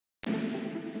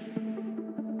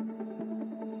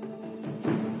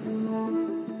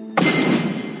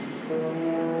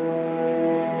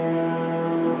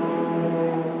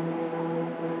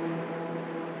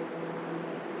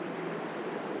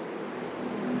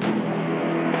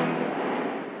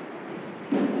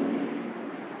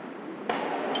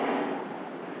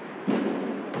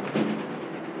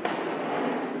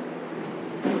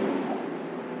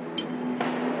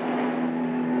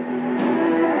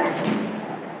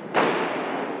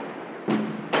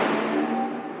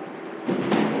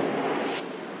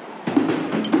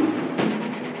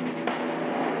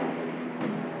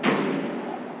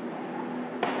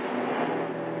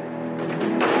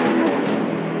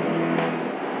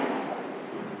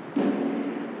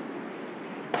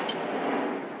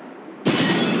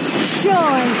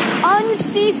Joy,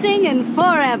 unceasing and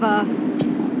forever.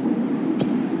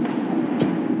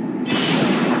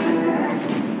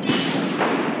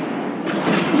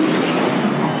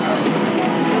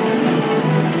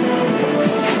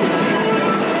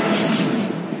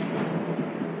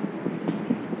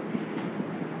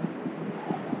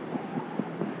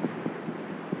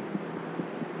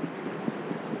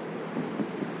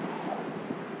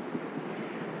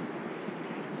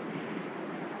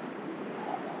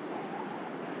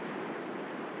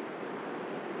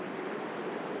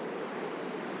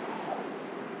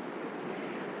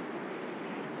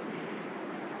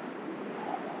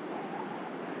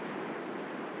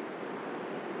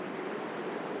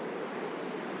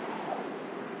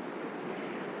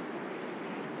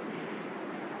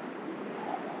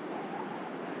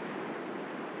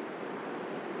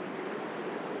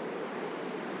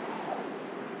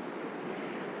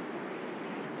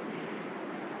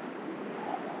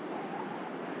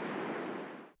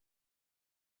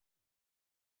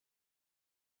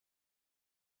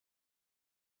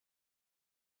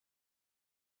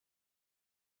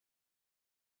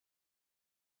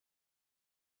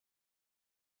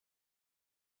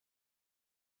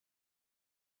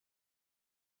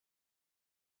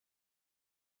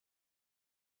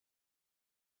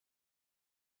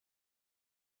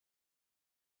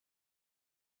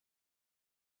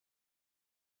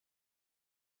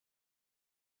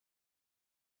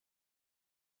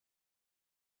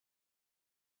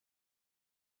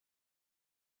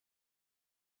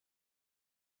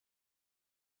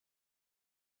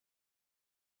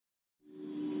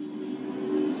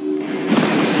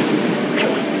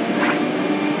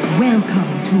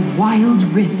 Welcome to Wild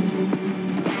Rift.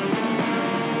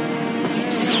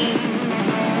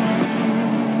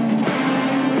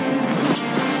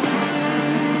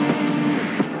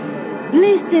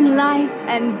 Bliss in life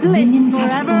and bliss Minions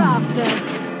have forever spawned.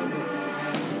 after.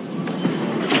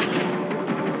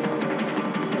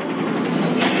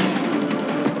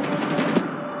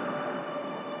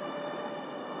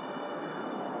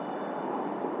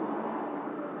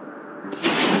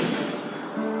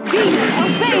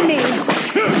 Obey me!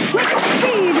 With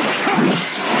speed!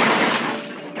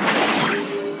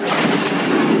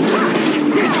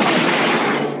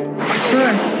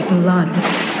 First blood.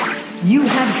 You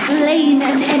have slain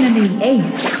an enemy,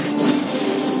 Ace.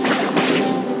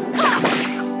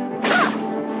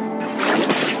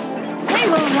 They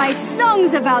will write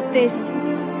songs about this.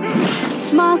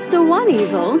 Master one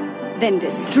evil, then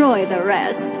destroy the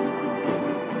rest.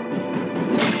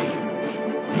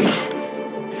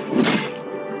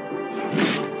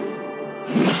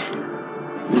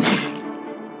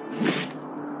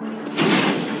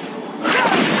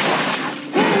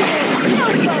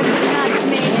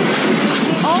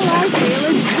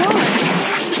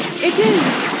 It is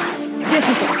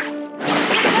difficult.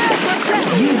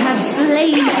 You have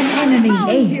slain an enemy,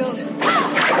 Ace.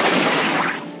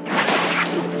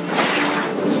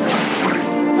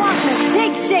 Water,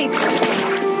 take shape.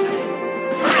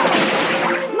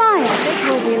 My epic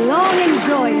will be long and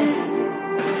joyous.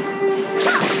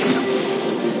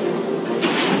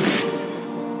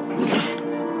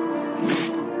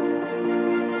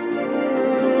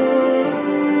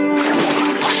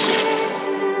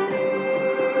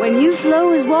 When you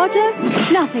flow as water,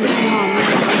 nothing can harm you.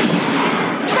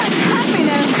 Such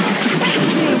happiness!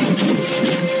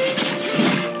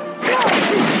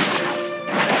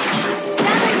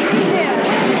 Gather here!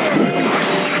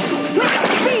 With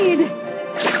speed!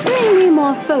 Bring me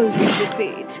more foes to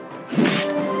defeat.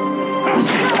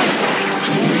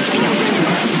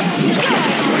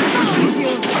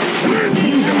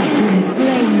 You have been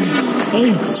slain,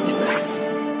 Ace.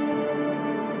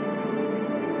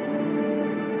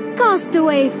 Cast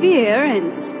away fear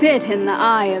and spit in the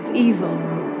eye of evil.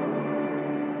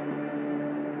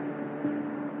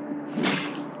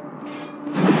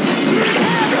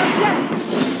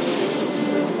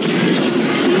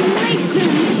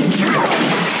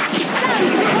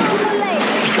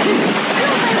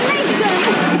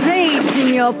 Rage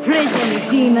in your prison,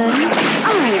 demon. I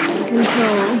am in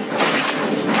control.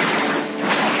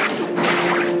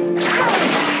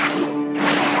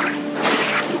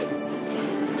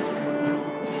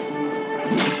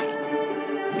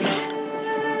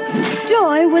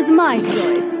 Joy was my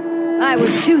choice. I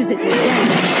would choose it again.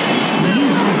 You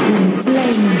have been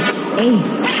slain,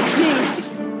 Ace.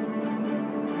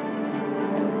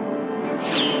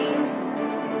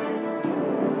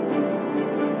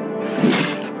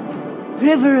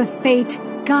 River of fate,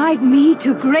 guide me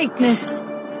to greatness. A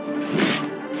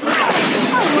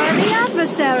worthy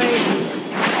adversary.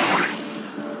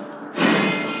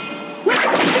 With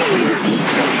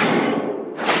speed.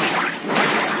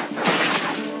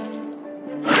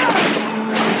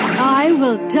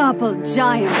 Double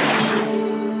giant.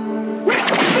 With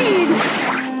speed.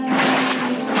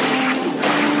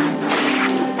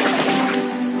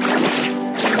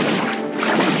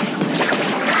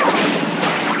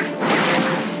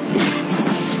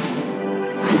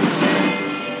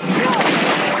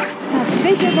 The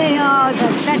bigger they are, the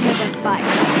better the fight.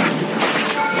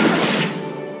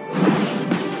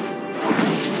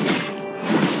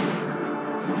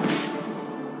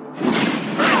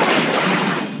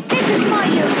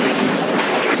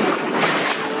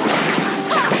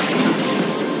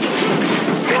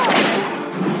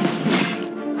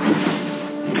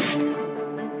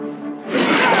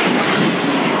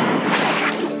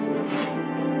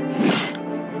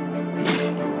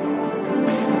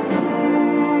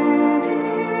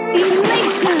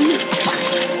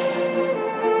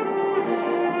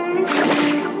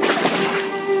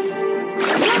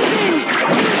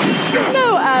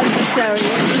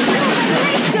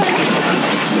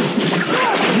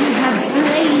 You have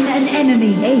slain an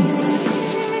enemy, Ace.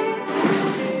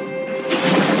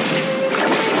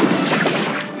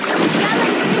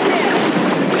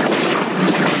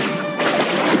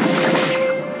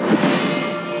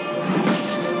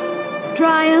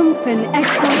 Triumph and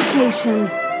exaltation.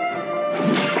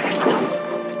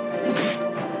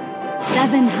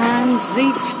 7 hands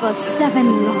reach for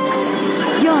 7 locks,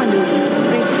 yawning to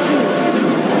break through.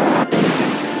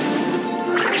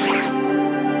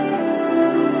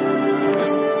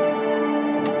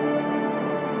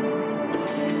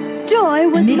 Joy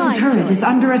was the middle my turret choice. is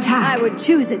under attack. I would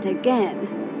choose it again.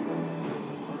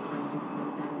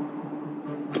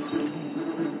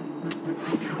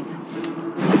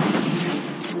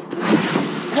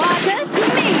 Water to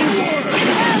me!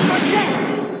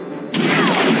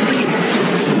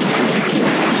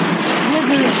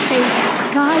 River of fate,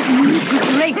 guide me to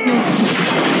greatness.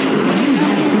 You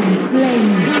have been slain,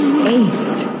 Ace.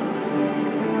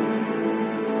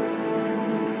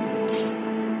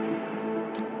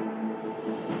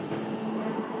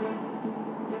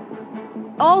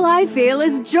 All I feel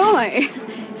is joy.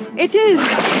 It is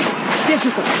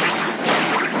difficult.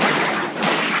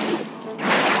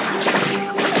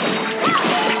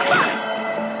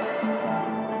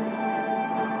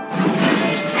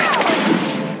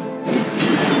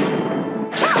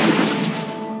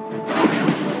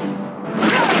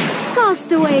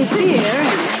 Cast away fear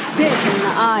and spit in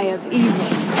the eye of evil.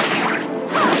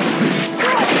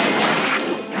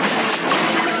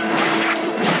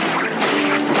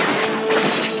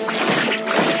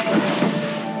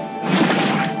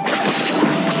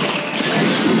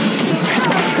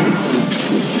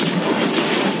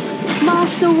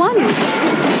 Master one and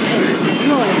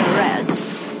destroy the rest.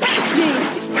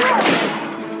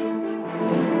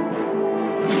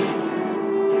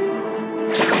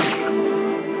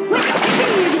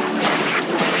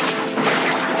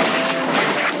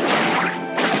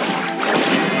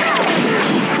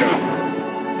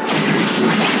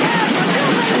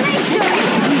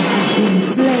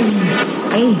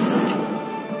 Aced.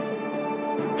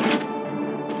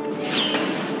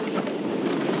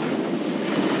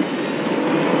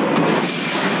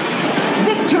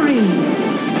 Victory!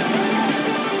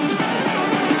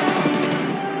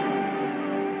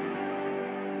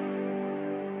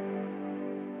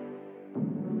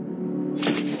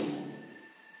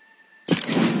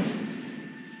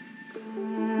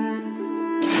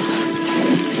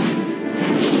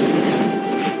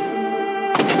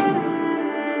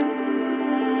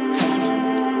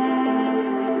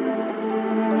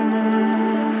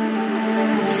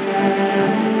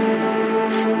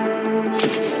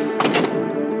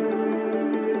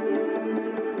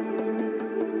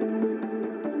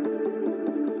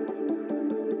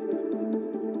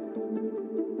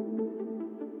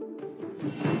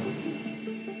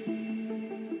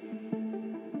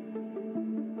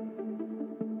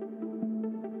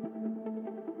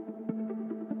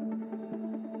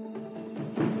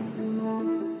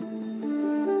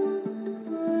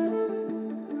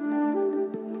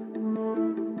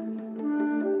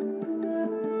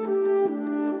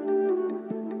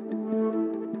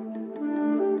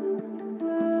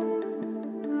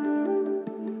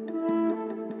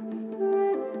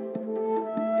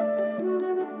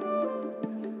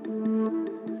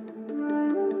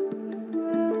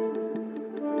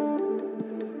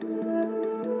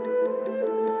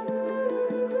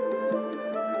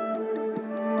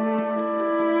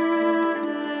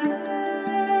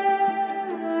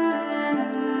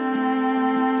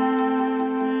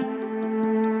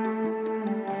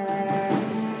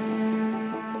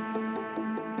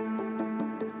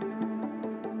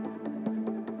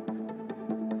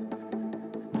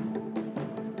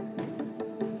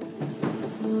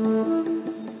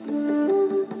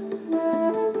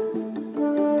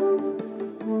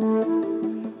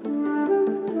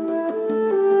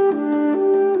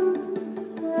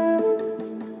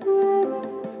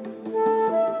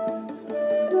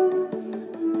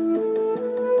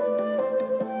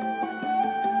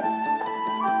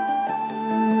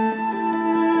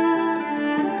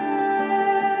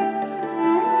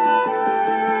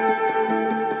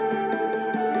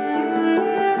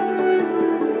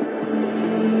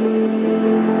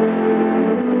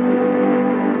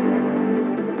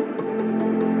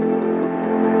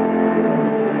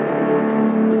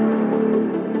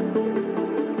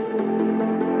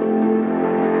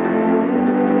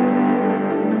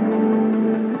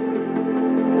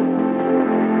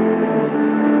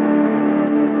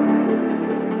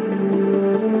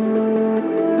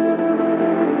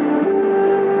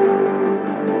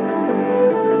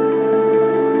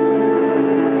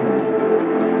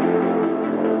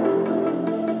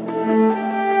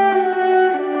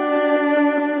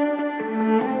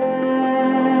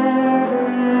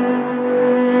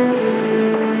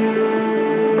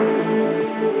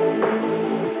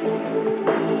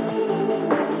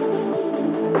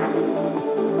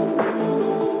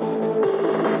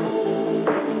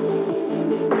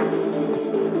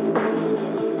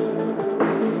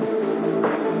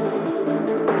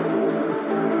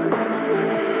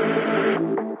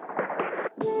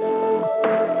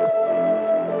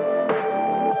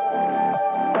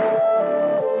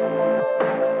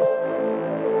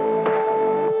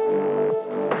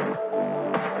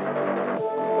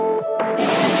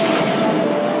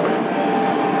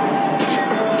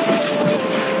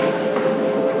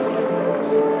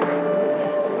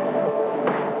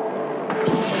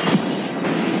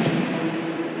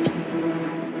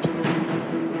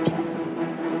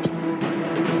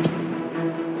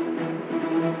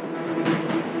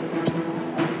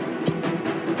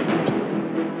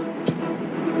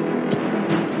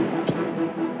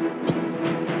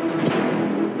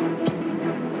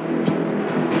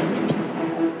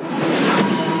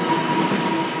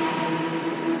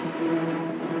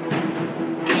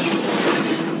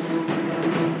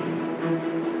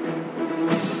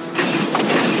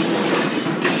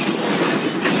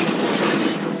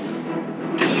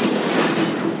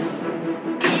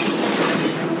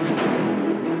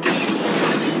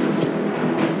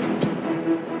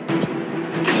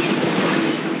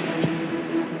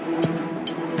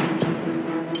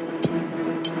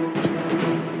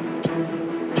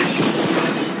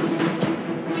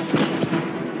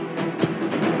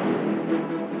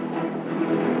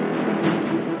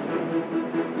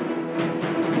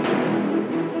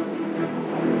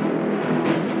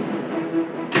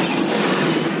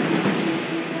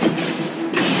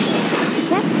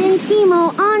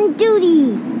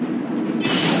 duty!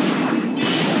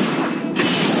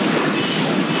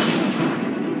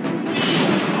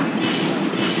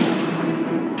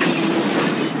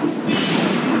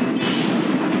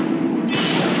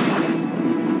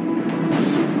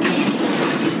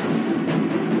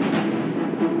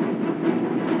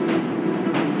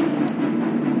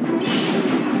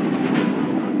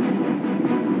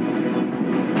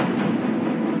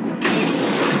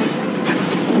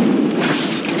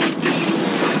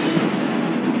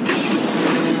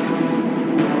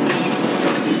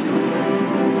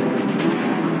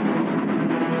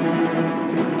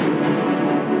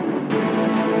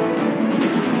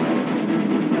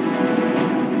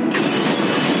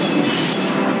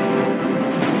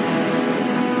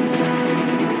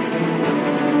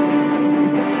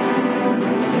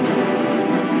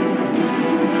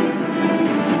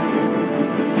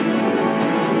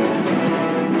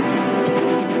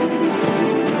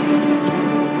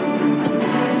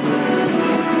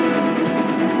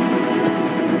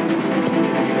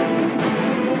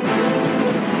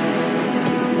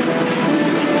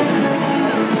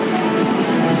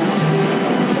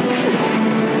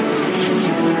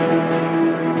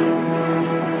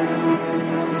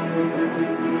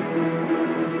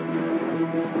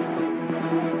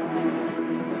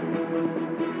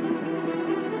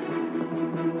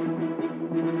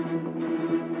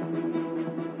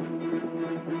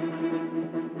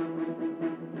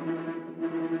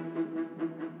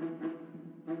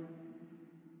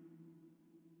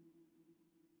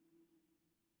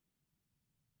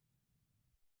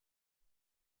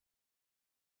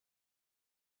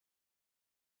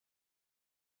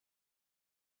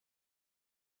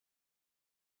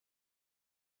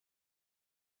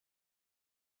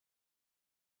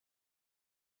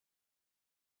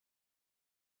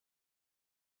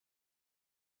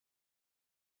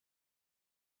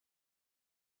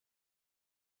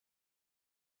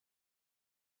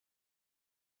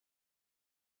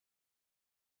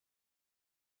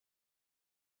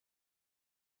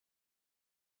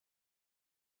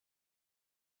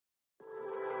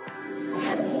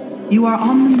 You are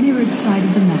on the mirrored side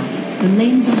of the map. The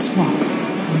lanes are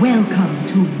swapped. Welcome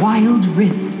to Wild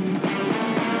Rift.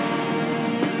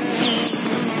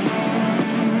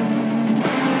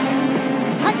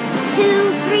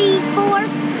 Two, three, four.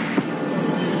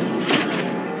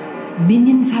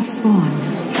 Minions have spawned.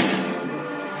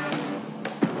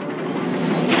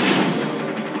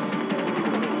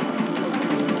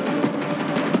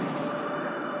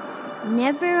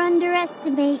 Never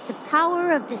underestimate the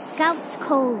power of the Scout's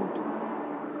code.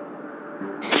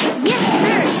 Yes,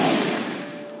 sir!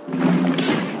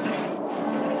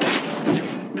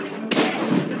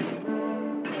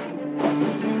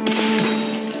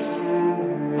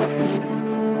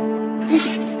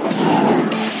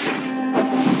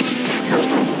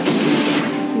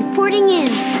 Reporting in.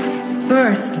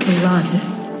 First blood.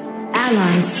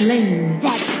 Ally slain.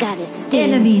 That's gotta sting.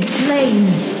 Enemy slain.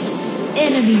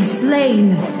 Enemy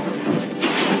slain.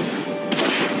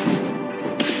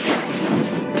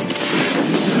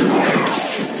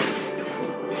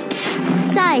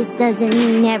 Size doesn't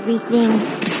mean everything.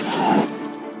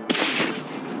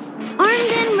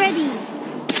 Armed and ready.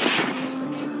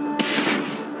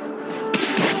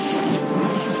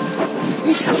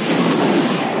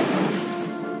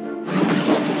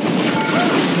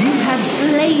 You have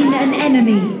slain an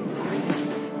enemy.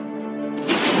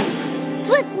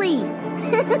 Swiftly.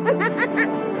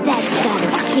 That's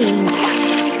gotta sting.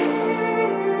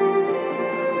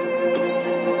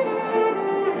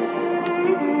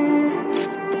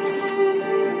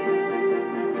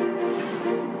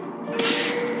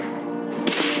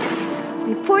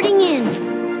 Reporting in.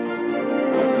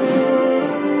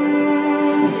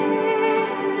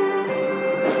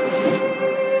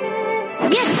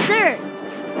 Yes, sir.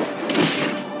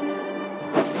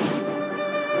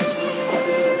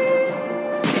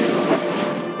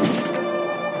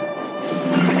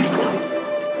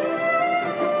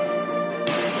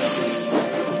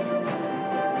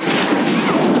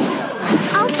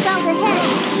 I'll scout ahead.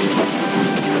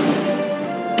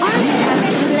 You have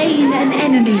slain an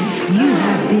enemy. You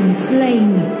have been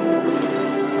slain.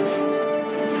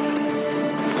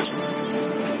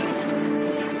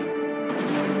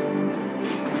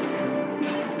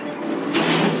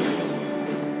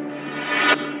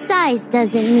 Size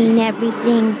doesn't mean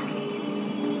everything.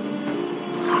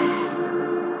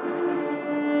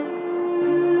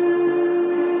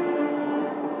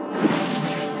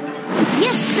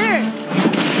 Yes, sir.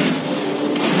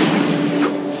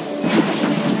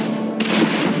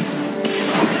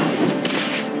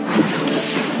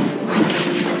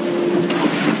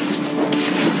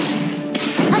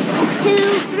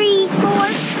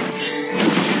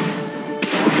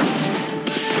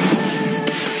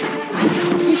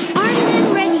 Armed and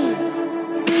ready.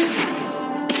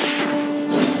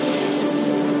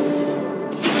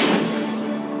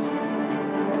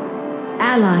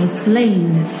 Ally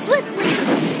slain.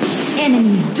 Swiftly.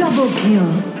 Enemy double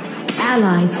kill.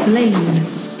 Ally slain.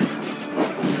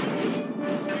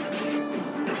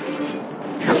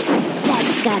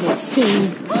 That's gotta sting.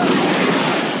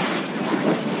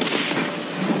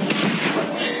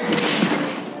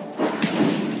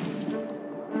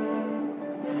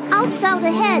 I'll scout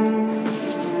ahead.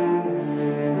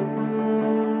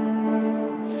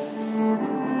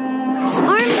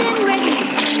 Armed and ready.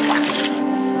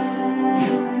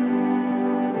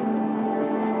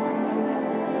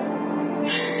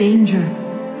 Danger.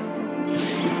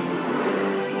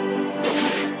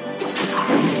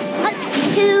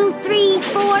 2, 3,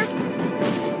 4.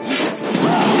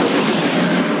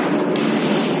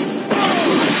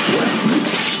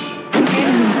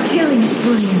 Enemy killing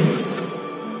spree.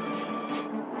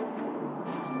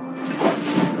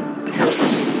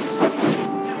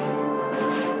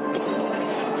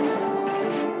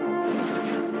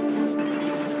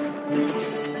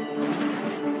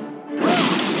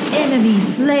 Enemy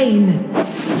slain.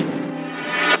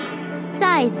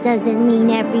 Size doesn't mean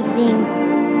everything.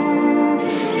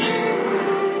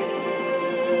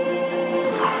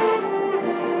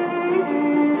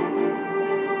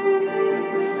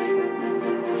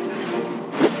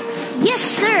 Yes,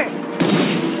 sir.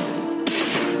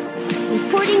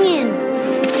 Reporting in.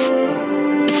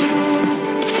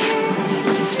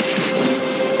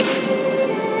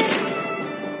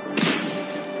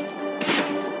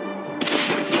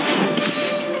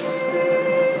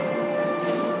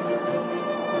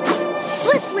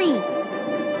 Swiftly.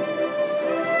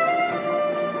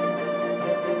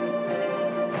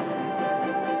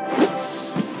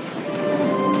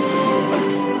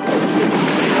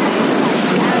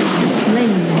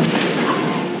 Slain.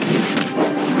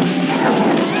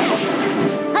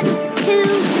 2,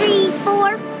 3,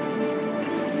 4.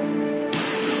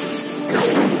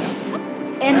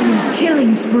 Enemy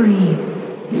killing spree.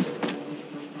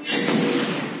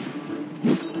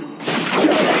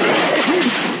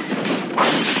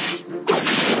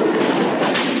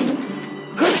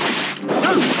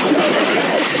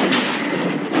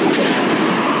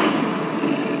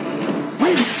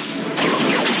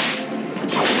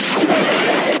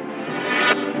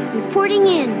 Reporting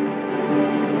in.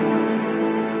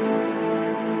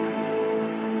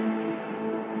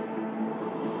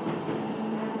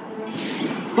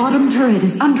 Bottom turret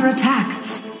is under attack.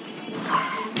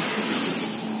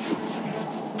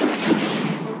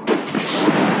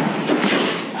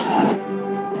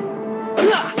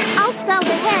 I'll scout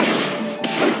ahead.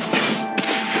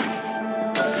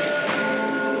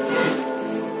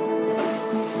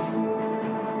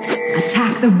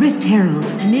 Attack the Rift Herald.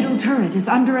 Middle turret is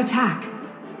under attack.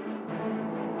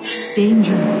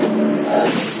 Danger.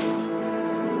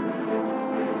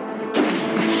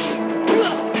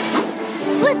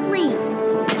 Swiftly.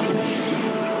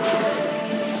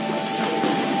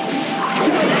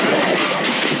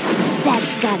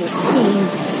 That's gotta sting.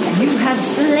 You have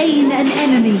slain an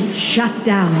enemy. Shut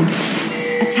down.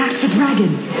 Attack the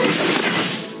dragon.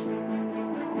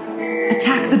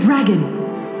 Attack the dragon.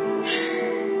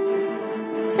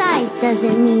 Size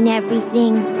doesn't mean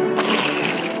everything.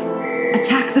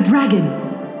 Attack the dragon.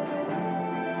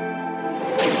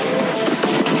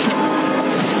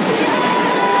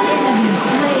 Enemy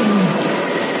slain.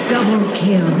 Double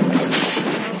kill.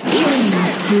 Killing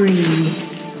spree.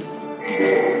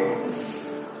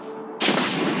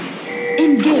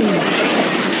 Engage.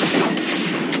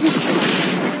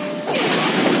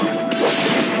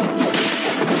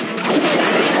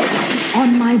 On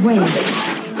my way.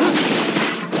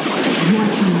 Your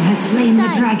team has slain the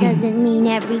Size dragon. doesn't mean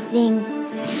everything.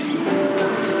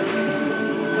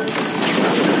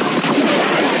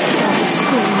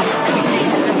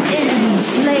 Enemy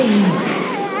slain.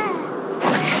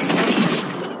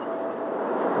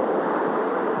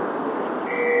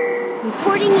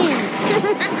 Reporting in.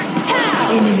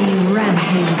 Enemy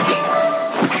rampage.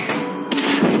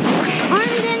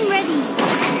 Armed and ready.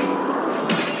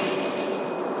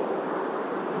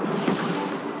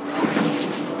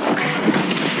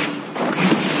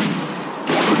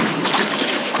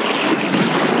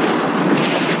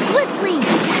 Swiftly.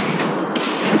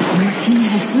 Your team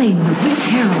has slain the Rift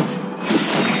Herald.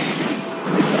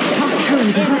 Top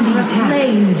turret is under attack.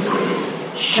 Slain.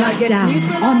 Shut down.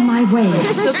 On my way.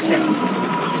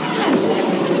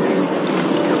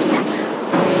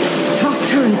 Top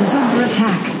turret is under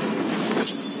attack.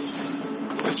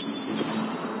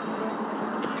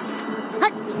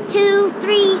 2,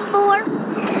 3, 4.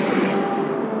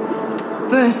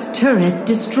 First turret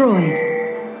destroyed.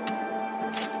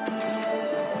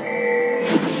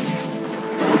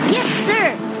 Yes, sir!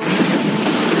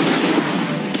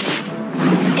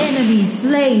 Enemy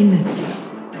slain.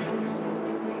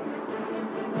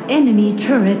 Enemy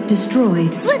turret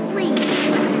destroyed. Swiftly!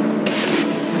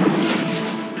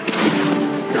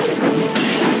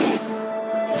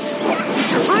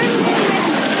 Arms ready!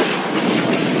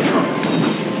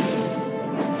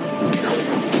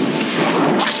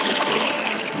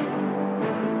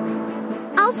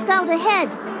 I'll scout ahead.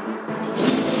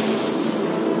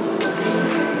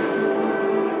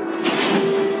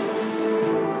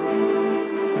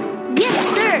 Yes,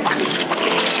 sir!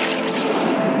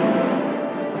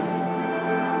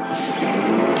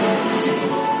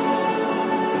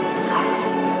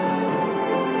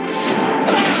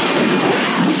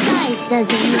 Size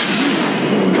doesn't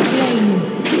Slain.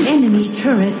 Enemy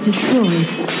turret destroyed.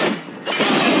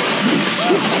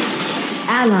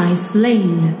 Ally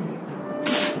slain.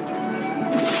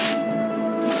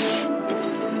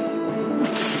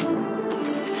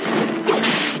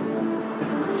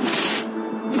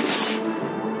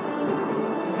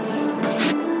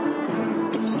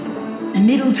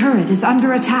 Middle turret is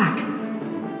under attack.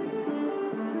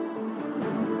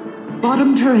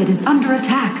 Bottom turret is under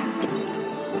attack.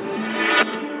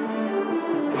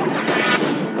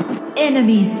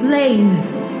 Enemy slain.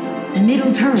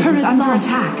 Middle turret is under lost.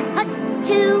 attack.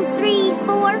 2, 3,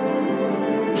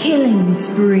 4. Killing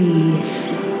spree.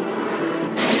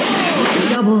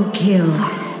 Double kill.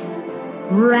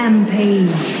 Rampage.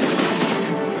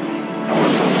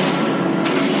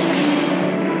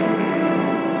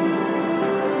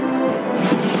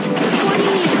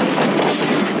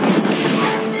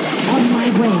 On my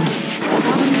way.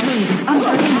 Bottom turret is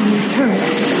under enemy turret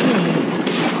destroyed.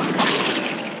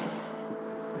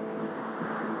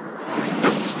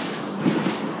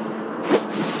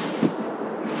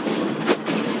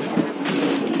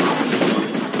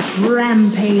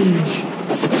 Rampage.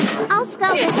 I'll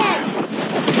scout ahead.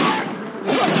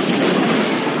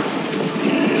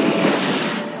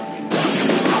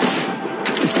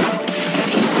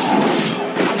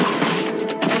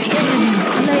 Enemy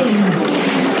slain.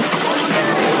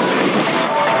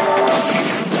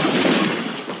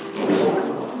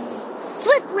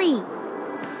 Swiftly!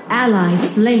 Ally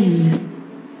slain.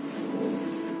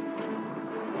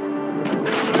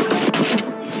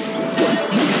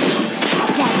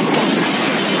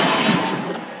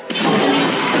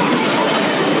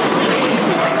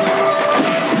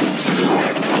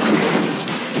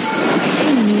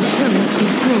 Enemy turret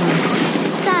destroyed.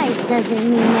 Size doesn't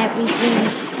mean everything.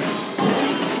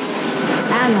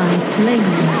 Ally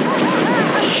slain.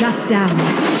 Shut down.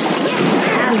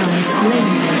 Ally slain.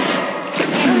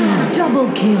 Enemy double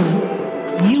kill.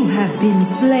 You have been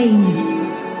slain.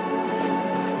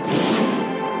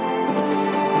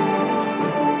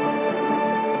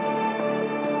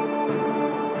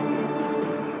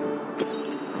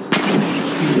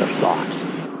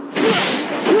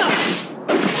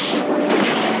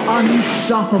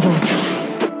 Unstoppable.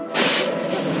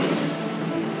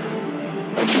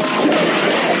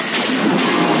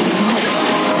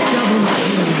 Double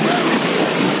kill.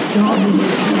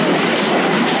 Dominant.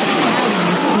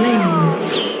 Ally slain.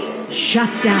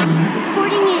 Shut down.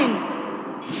 Porting in.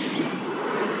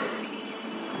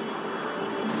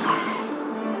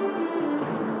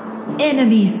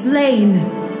 Enemy slain.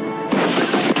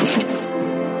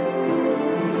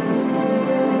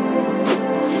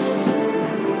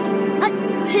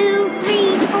 2,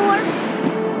 3, 4.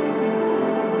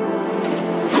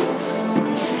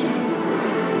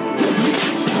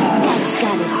 That's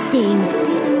gotta sting.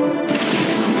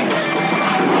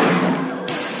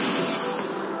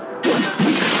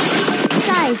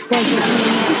 Size doesn't mean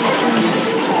everything.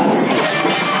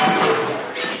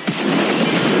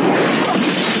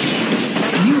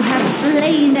 You have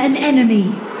slain an enemy.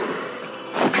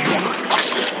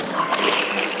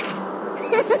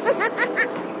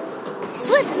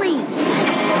 Swiftly!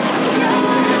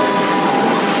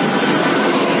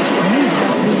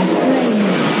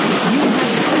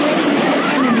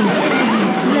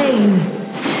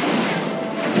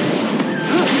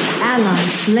 Ally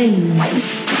slain.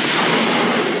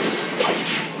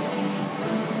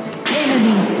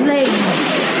 Enemy slain.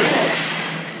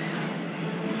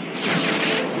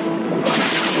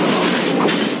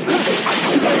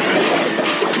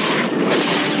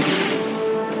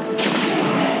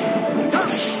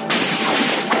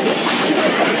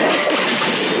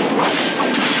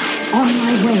 On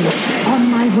my way, on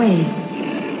my way.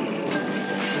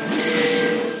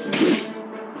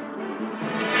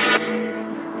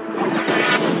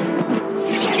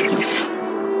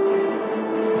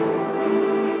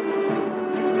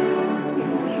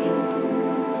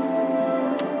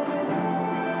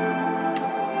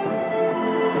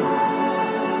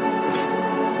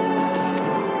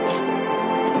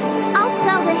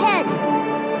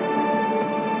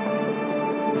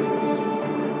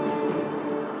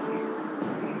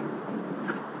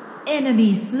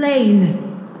 Enemy slain.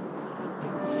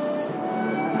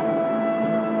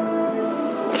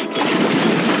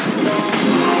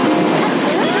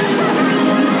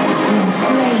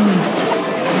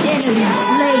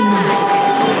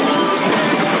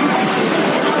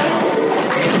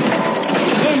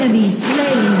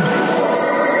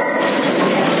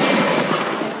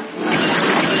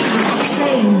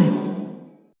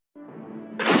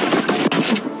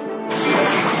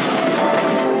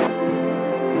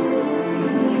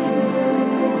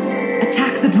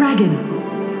 Attack the dragon.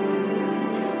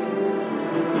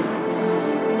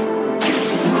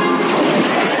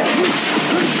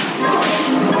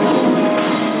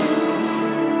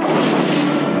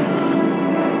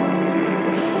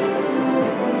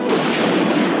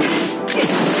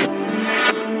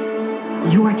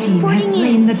 Your team has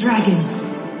slain the dragon.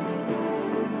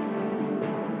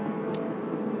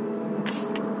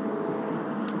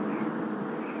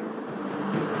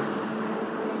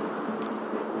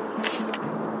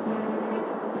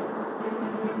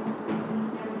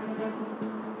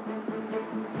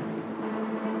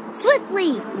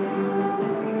 Swiftly!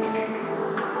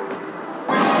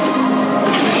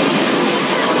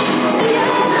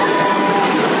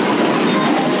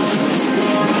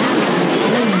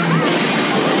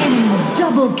 Enemy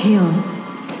double kill.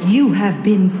 You have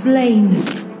been slain.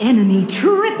 Enemy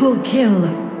triple kill.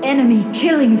 Enemy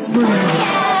killing spree.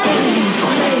 Enemy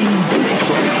slain.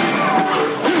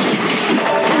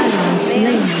 Ally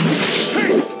slain.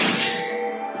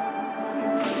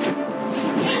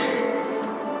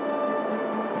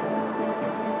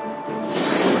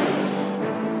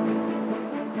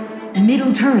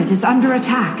 Middle turret is under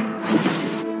attack.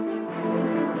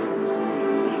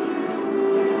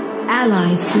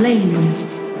 Ally slain.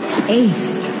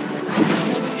 Aced.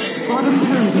 Bottom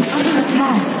turret is under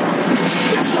attack.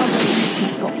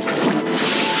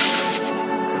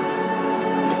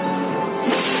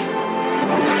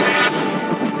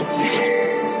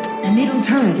 Middle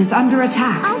turret is under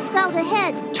attack. I'll scout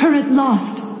ahead. Turret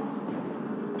lost.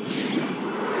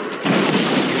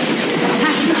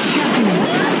 Attack the champion.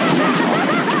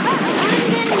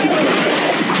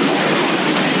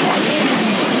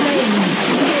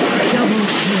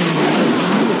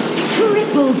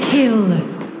 Triple kill.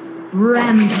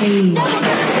 Rampage.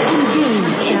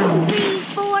 Engage down. 3,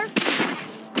 4.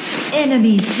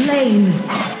 Enemy slain.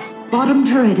 Bottom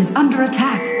turret is under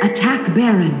attack. Attack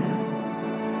Baron.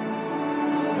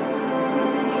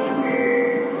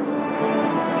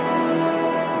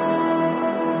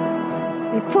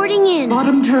 Reporting in.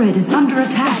 Bottom turret is under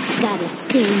attack. Got a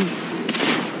sting.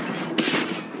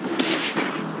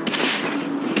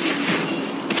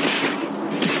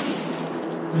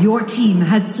 Your team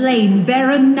has slain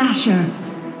Baron Nashor.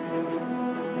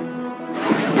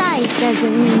 Size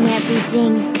doesn't mean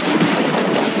everything.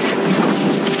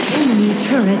 Enemy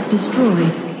turret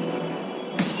destroyed.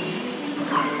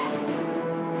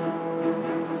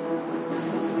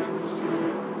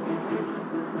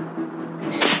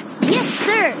 Yes,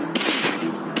 sir.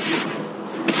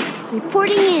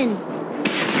 Reporting in.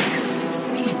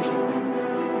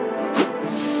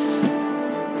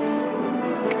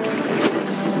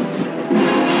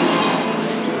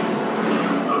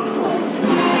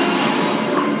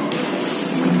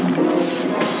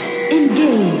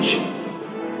 Engage.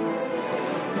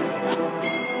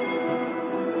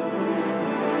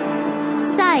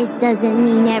 Size doesn't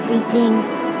mean everything.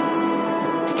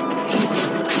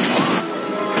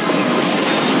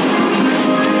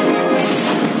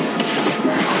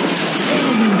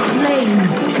 Enemy slain.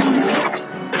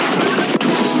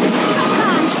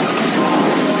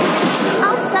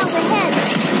 I'll scout ahead.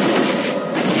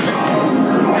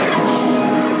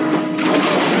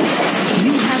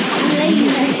 You have slain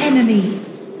an enemy.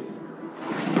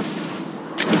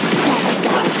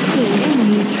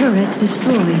 Enemy turret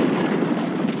destroyed.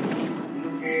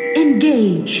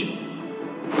 Engage.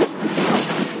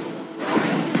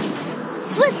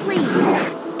 Swiftly.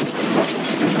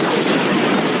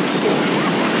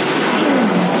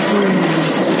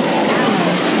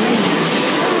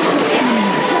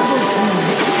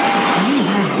 You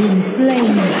have been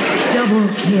slain. Double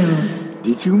kill.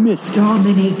 Did you miss it?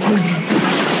 Dominating.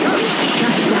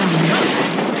 Shut down.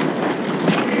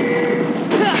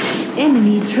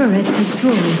 Enemy turret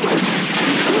destroyed.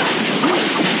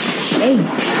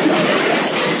 Ace.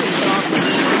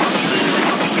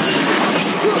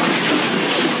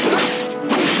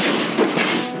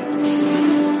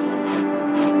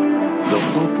 The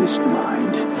focused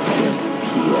mind.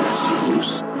 Yes,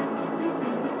 Bruce.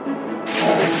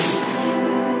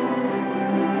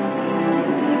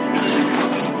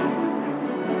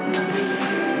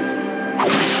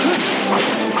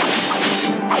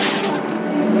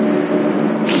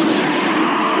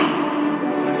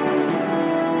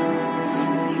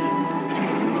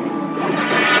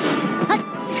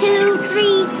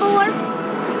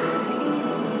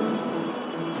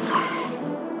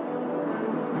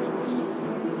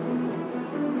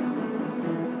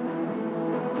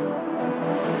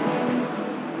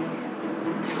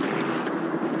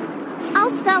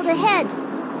 scout ahead.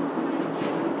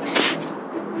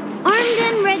 Armed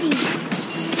and ready.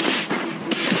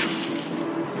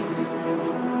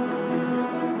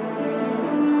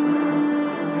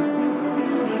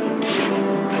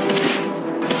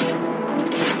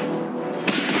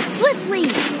 Swiftly.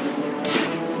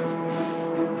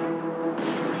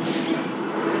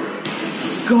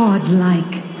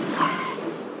 Godlike.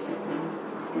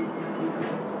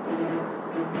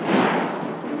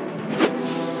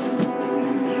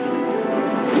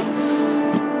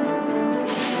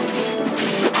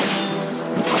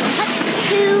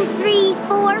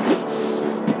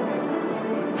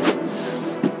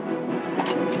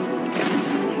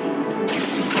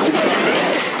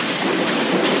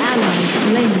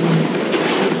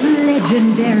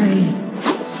 Legendary.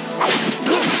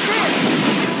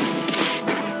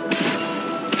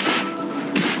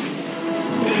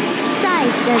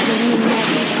 Size doesn't mean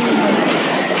everything.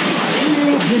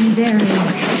 Legendary.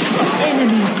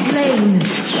 Enemy slain.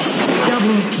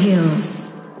 Double kill.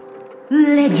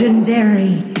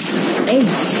 Legendary.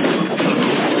 Ace.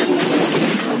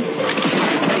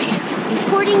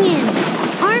 Reporting in.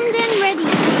 Armed and ready.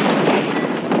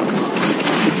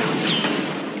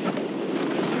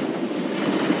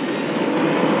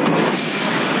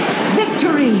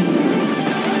 Victory!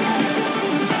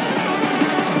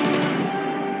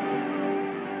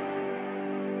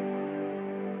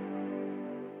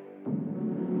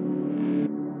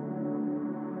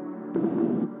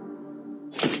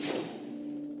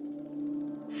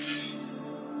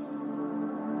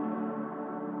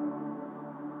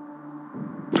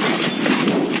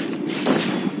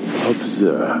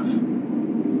 Observe.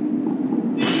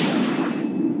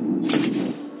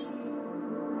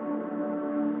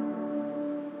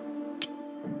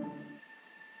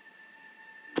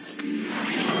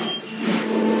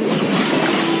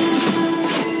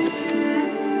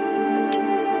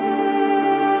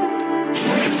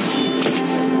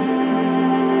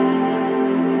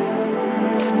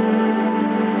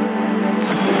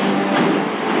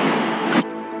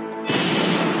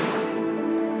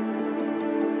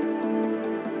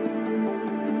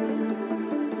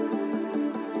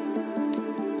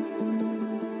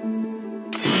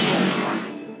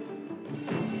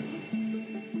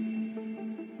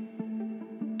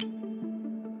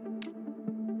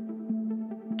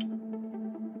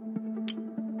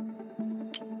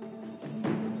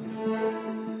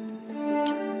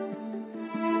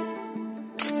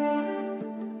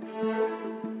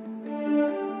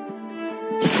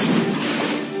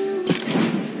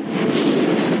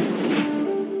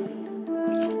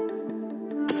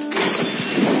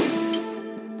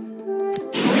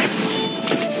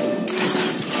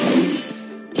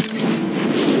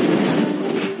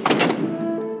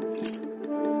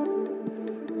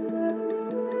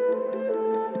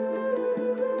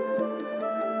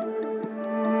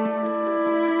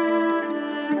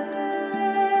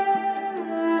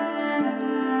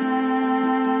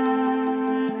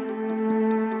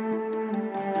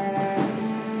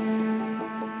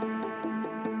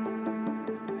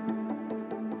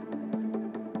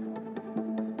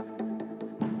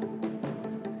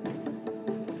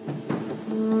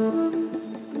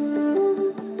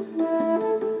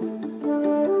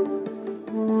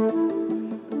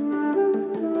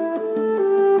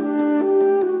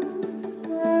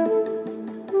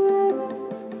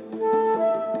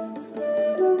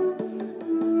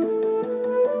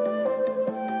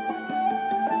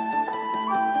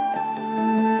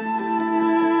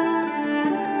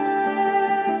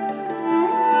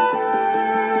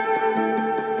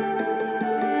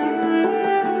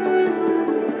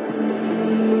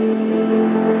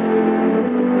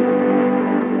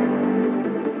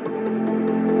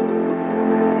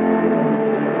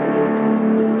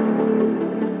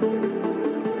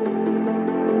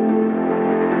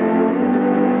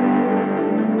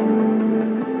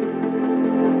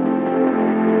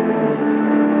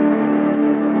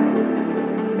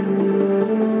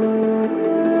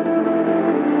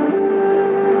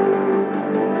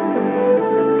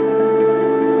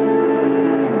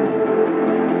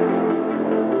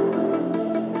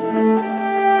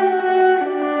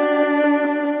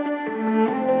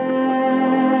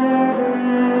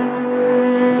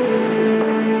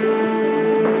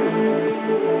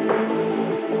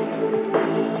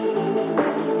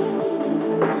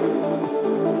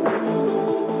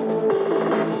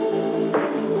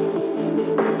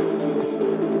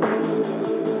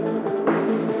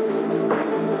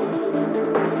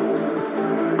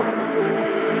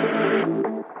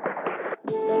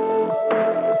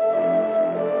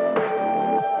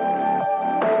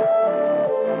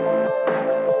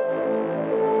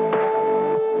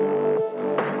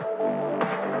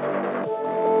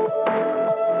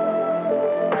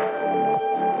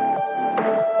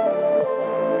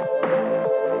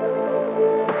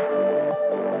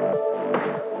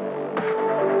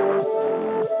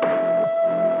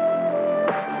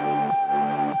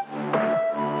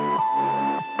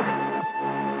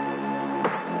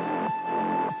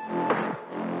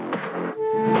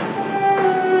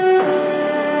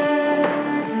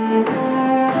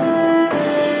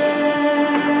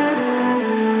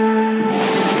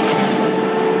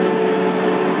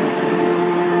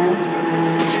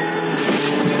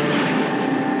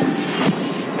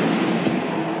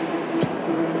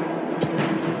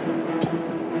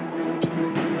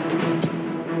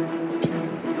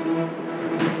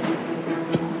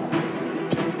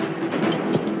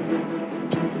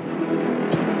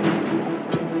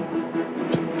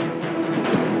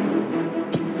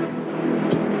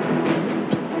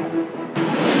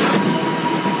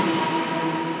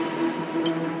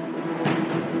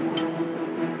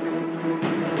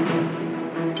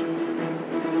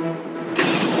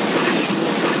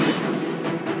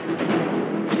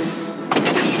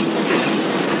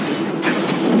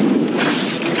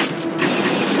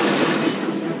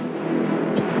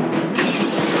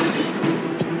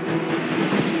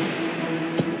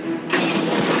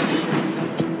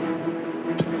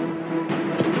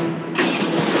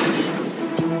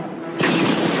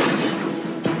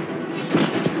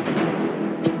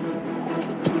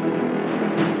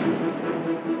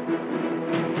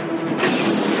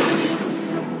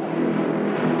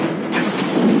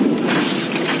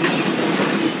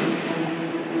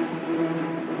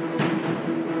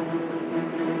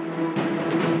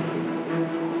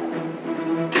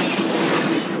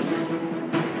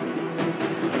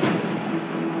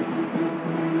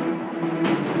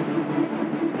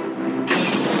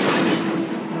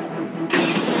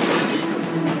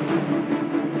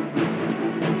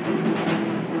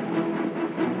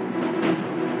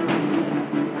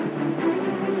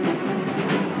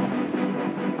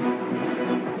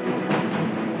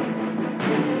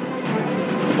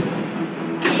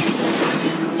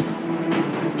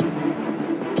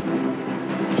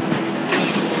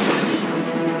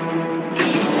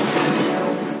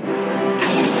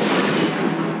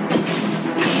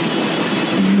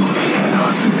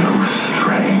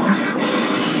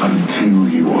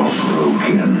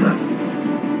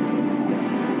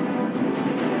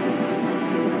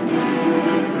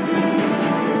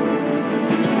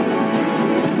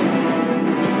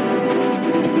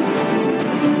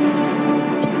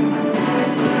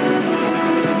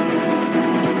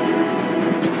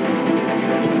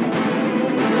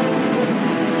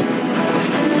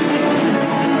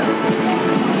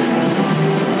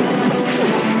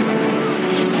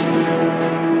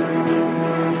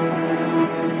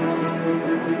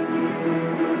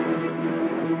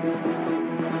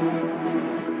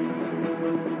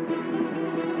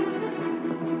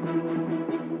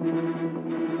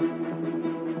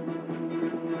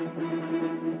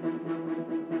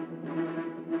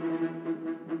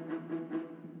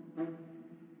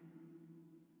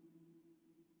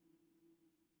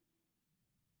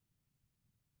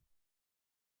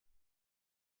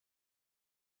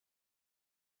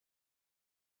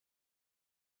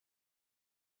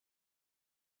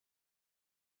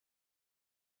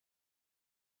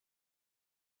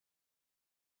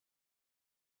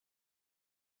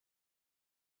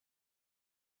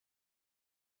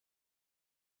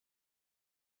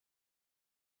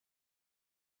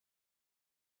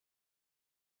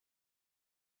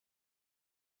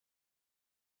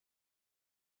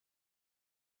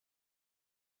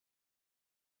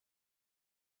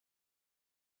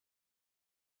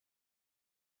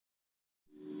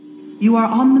 You are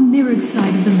on the mirrored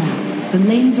side of the map. The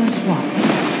lanes are swapped.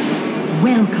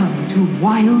 Welcome to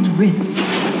Wild Rift.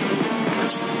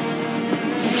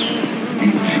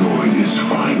 Enjoy this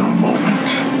final moment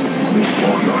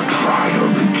before your trial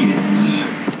begins.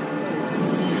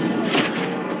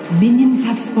 Minions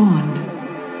have spawned.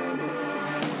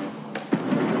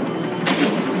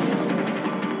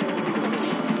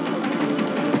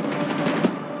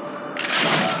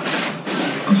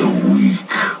 The weak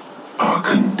are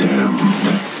condemned.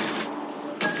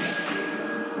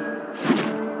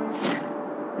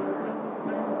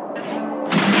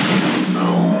 No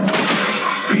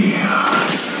fear.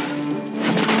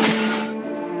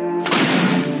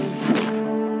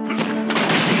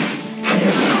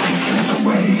 Tear them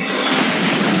away.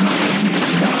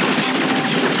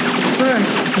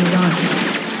 First blood.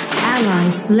 Ally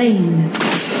slain.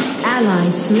 Ally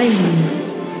slain.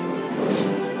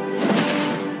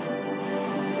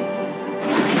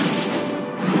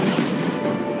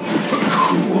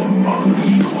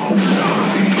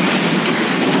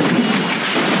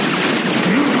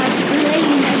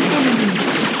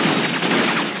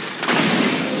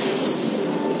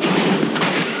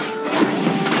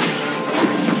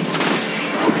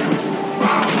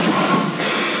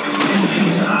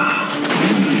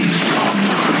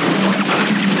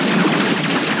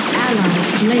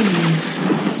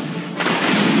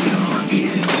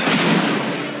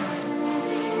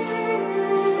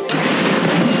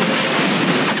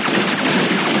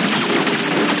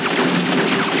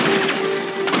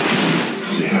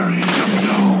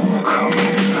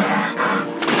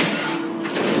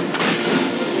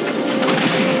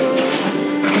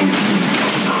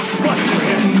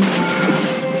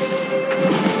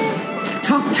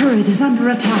 Turret is under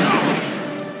attack.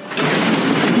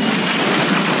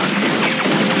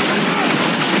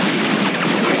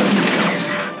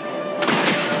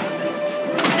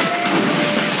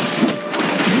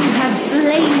 You have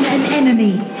slain an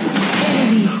enemy.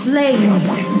 Enemy slain.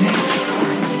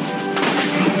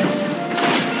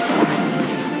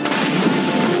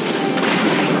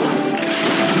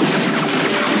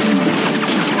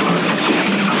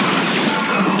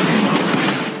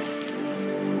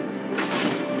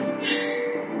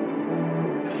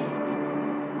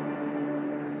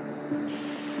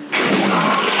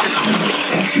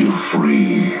 You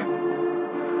free.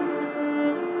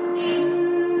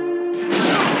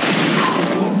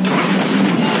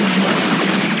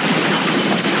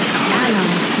 Ally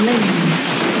slain.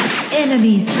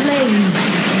 Enemy slain.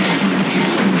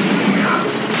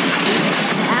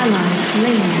 Ally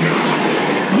slain.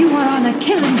 You are on a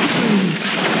killing spree.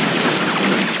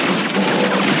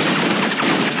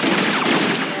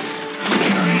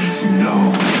 There is no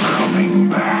coming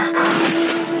back.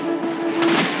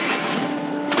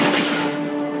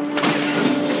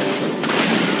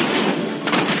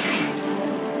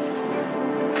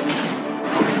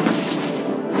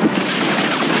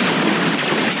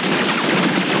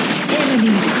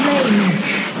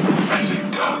 As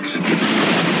intoxicating.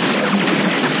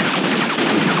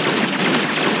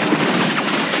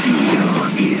 Steel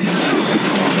is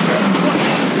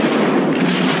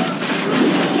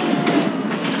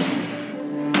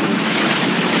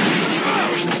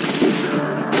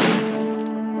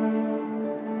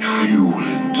few will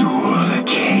endure the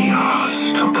chaos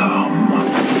to come.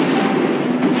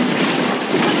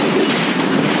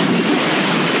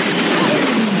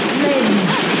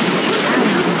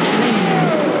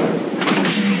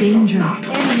 Danger.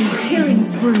 Enemy killing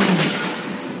spree.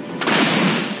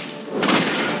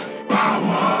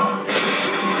 Power.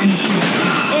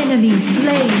 Enemy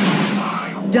slain.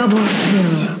 Double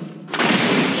kill.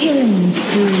 Killing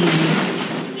spree.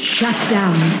 Shut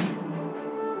down.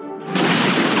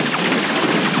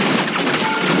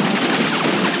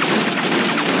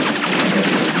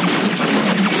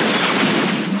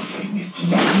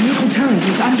 Middle turret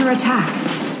is under attack.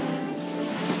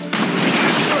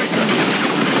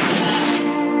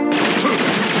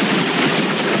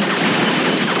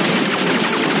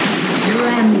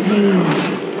 Rampage.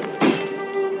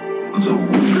 The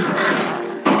weak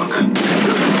are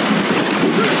condemned.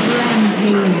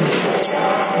 Rampage.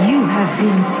 You have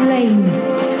been slain.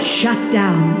 Shut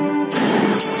down.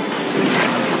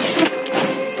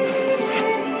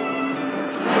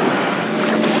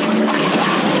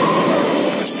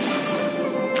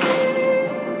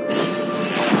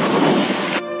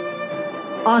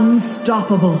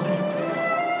 Unstoppable.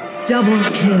 Double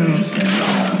kill.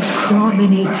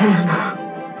 Dominating.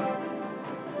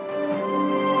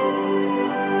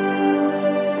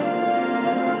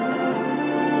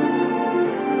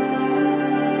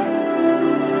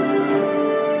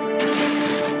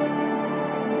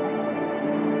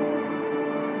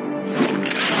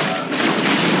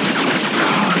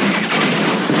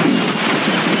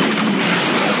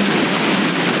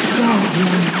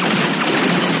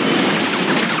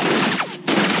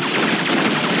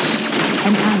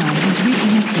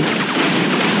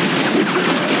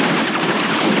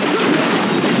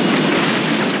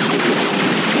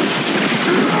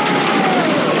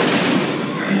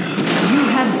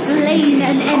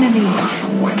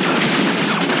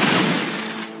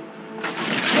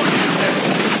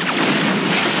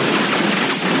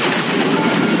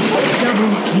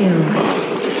 kill.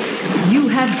 You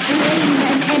have slain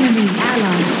an enemy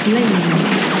ally slain.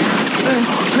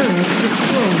 Earth turret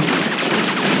destroyed.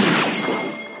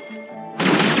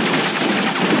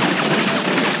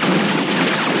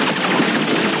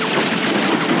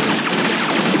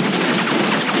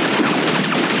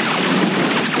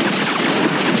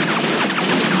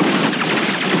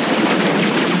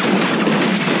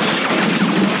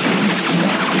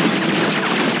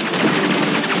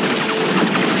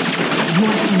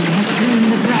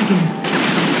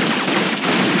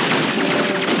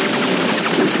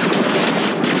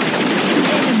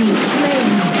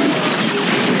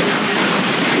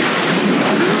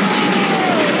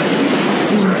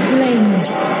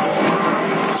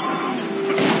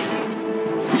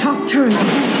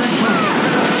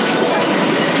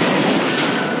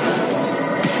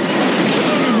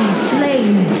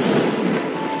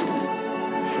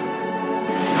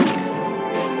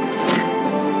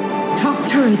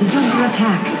 Turret is under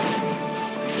attack.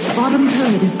 Bottom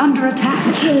turret is under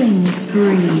attack. Killing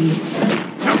spree.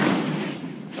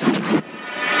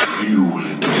 Fuel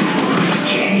endure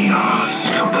chaos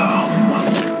to come.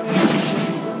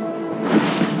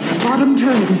 Bottom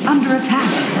turret is under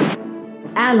attack.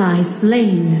 Ally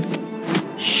slain.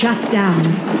 Shut down.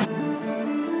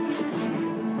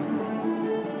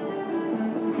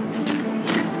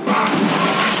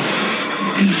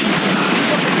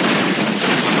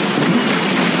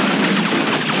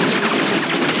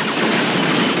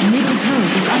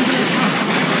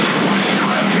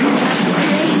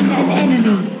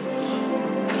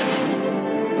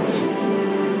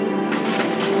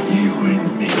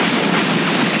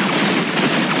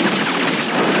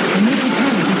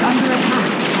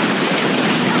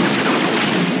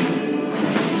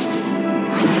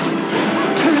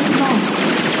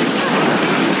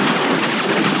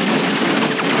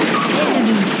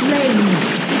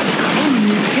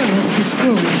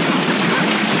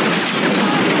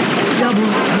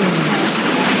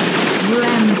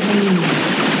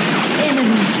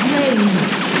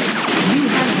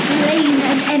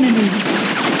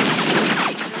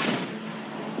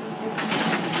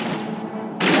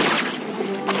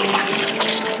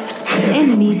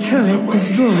 Enemy turret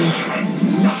destroyed.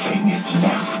 Nothing is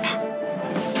left.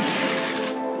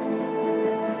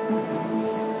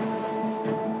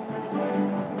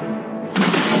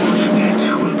 Fortunate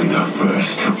will be the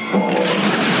first to fall.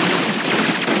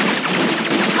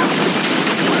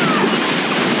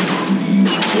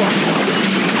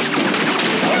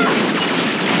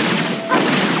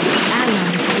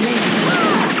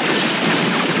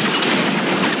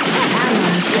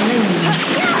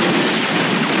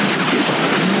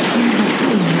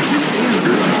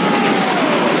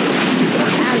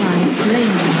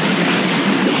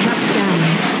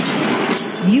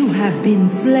 Have been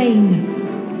slain.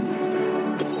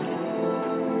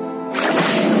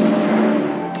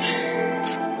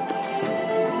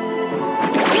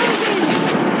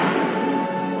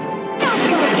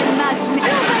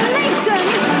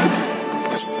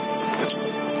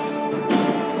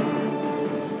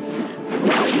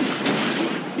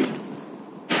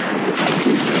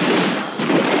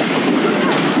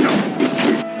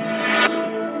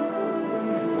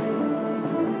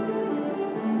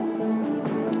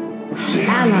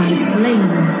 Ally slain.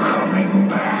 Coming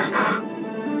back.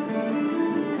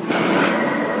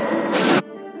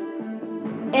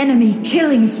 Enemy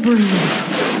killing spree.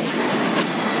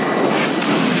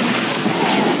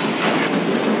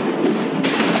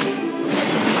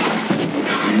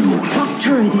 Top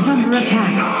turret is under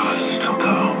attack. Chaos to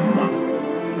come.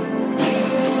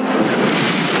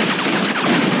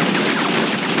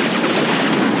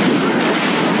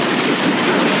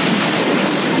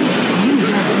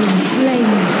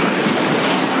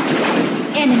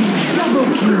 Enemy double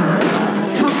kill.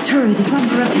 Top turret is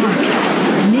under attack.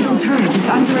 Middle turret is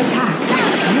under attack.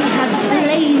 You have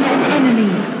slain an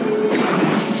enemy.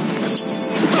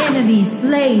 Enemy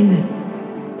slain.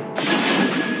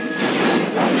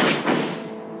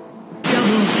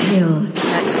 Double kill.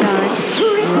 Next time.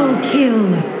 Triple kill.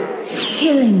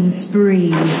 Killing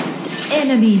spree.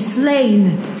 Enemy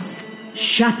slain.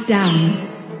 Shut down.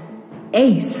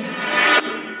 Ace.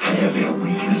 Tear their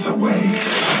weakness away,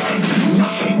 and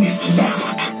nothing is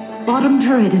left. Bottom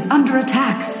turret is under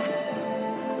attack.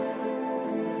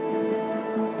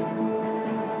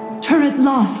 Turret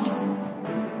lost.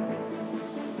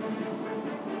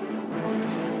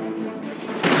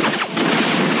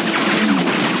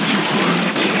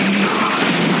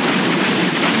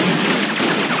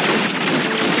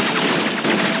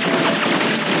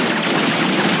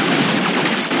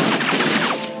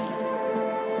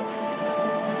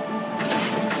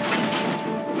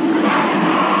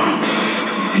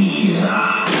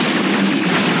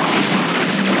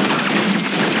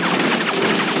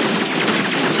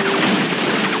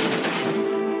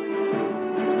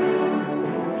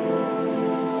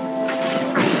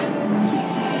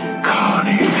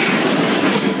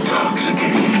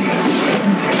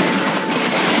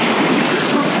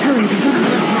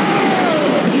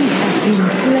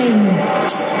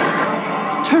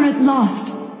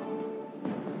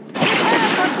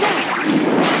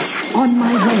 On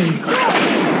my way.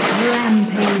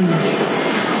 Rampage.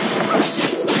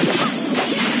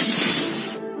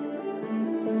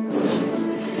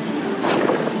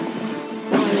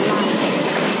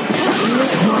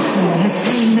 Master has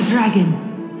slain the dragon.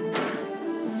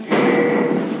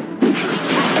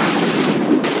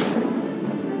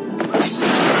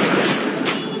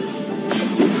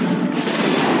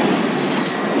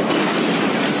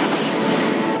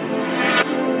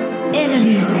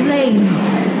 Enemy slain.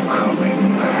 Coming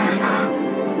back.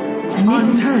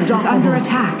 Middle turret is under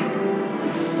attack.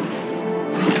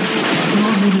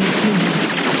 Dominating.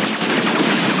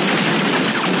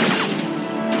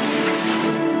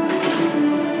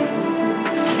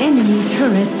 Enemy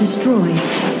turret destroyed.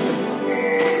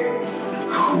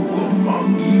 Who among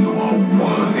you are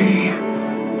worthy?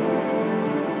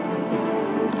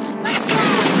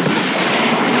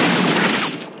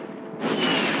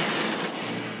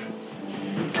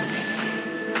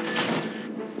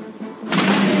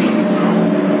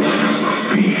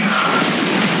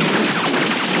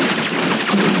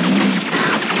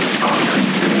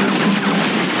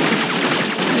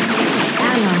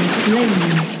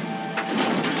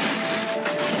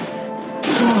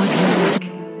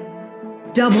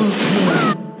 Double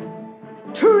kill.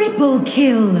 Triple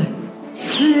kill.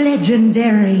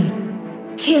 Legendary.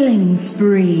 Killing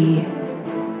spree.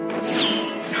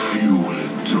 You will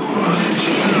endure.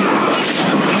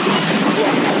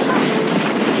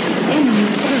 Enemy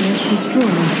turret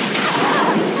destroyed.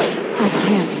 I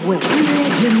can't wait.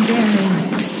 Legendary.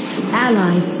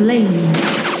 Ally slain.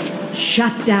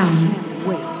 Shut down.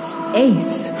 Wait.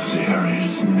 Ace. There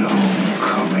is no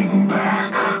coming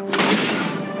back.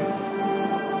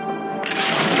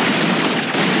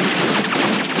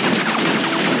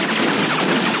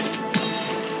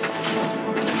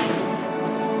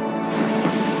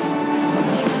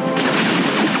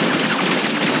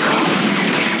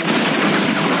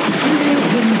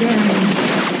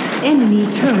 Enemy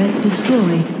turret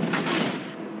destroyed.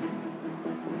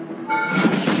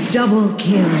 Double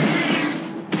kill.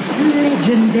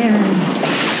 Legendary.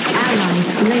 Ally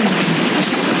slain.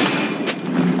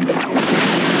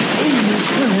 Enemy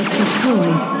turret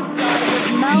destroyed.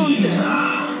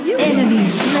 Enemy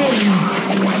slain.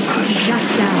 Shut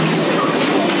down.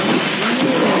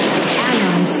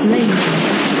 Ally slain.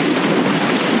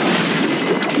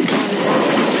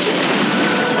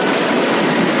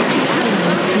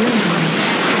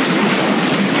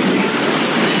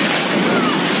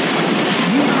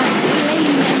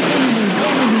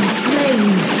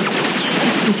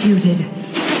 Executed.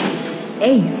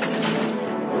 Ace.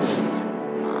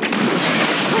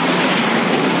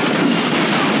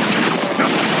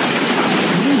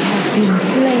 You have been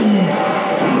slain.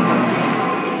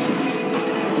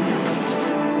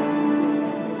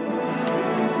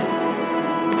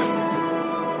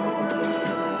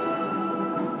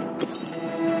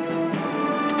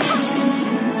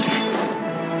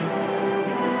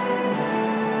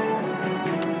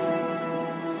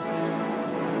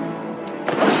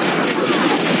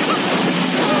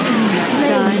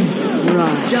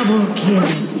 Double kill.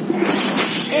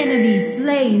 Enemy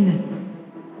slain.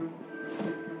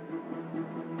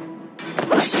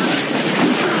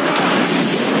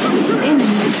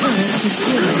 Enemy turret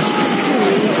destroyed.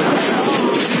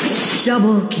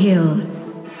 Double kill.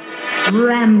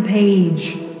 Rampage.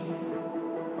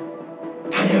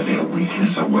 Tear their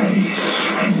weakness away,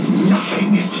 and nothing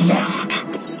is left.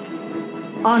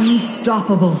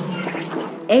 Unstoppable.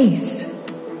 Ace.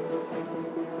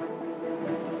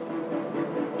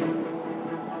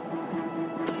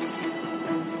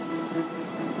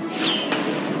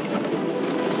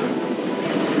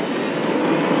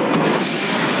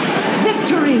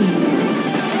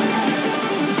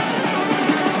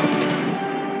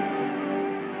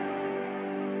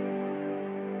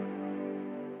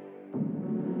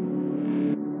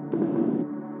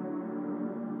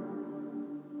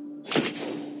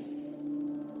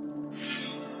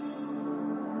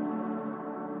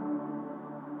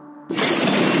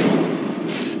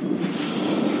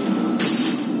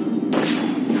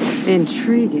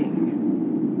 Intriguing.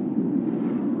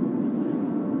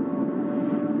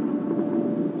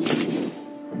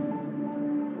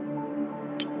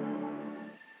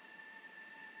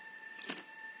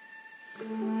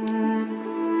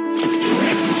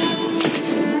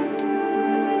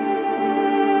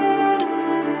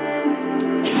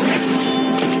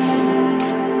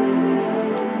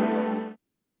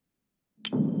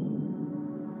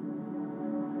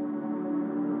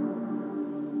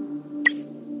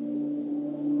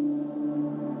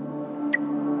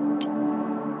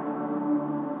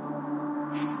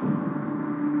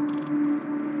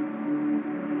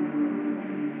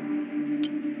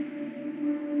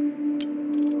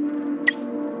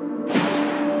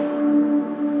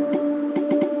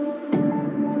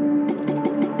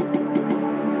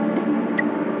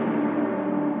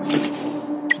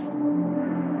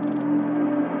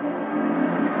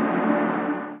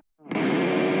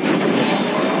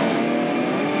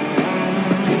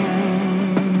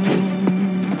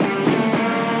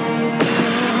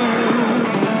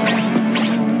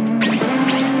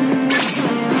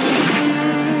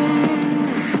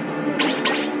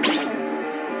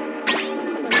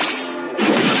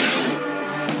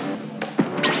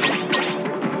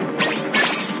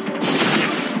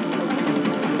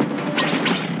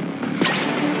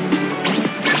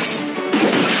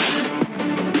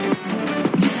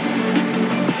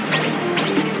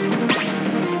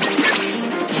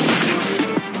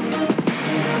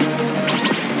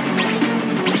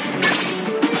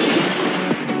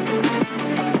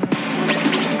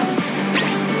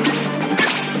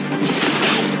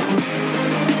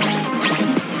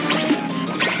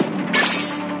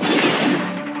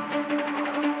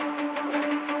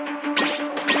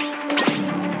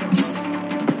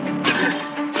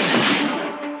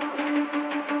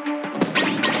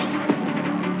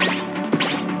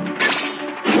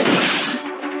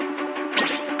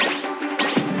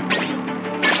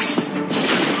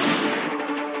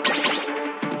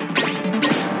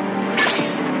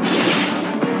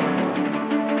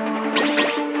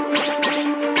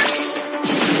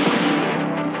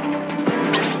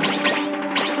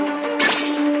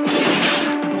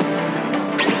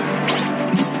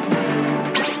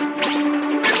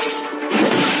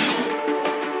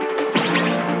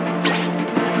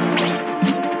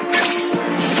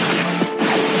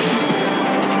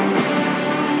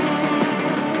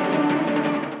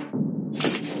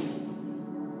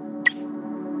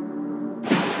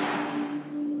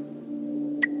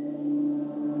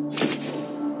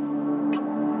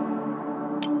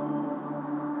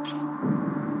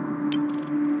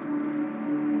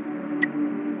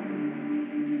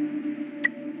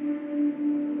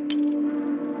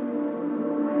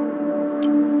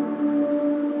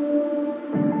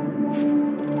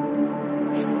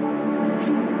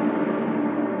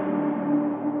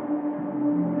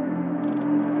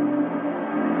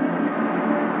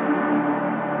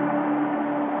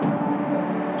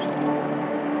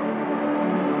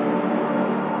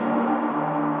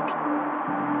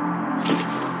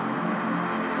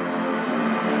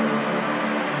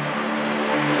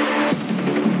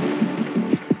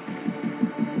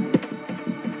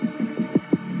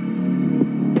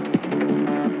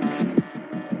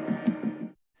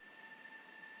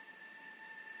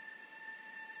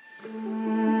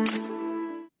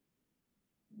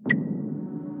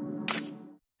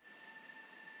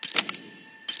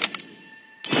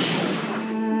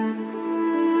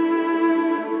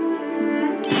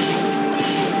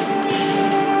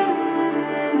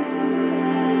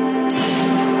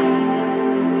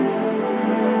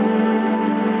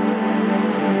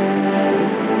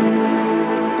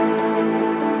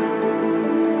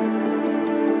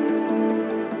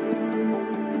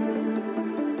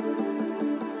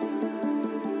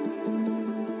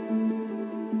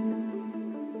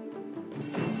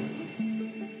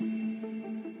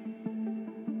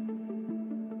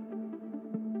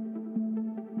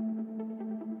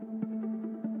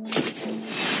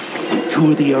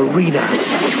 To the arena.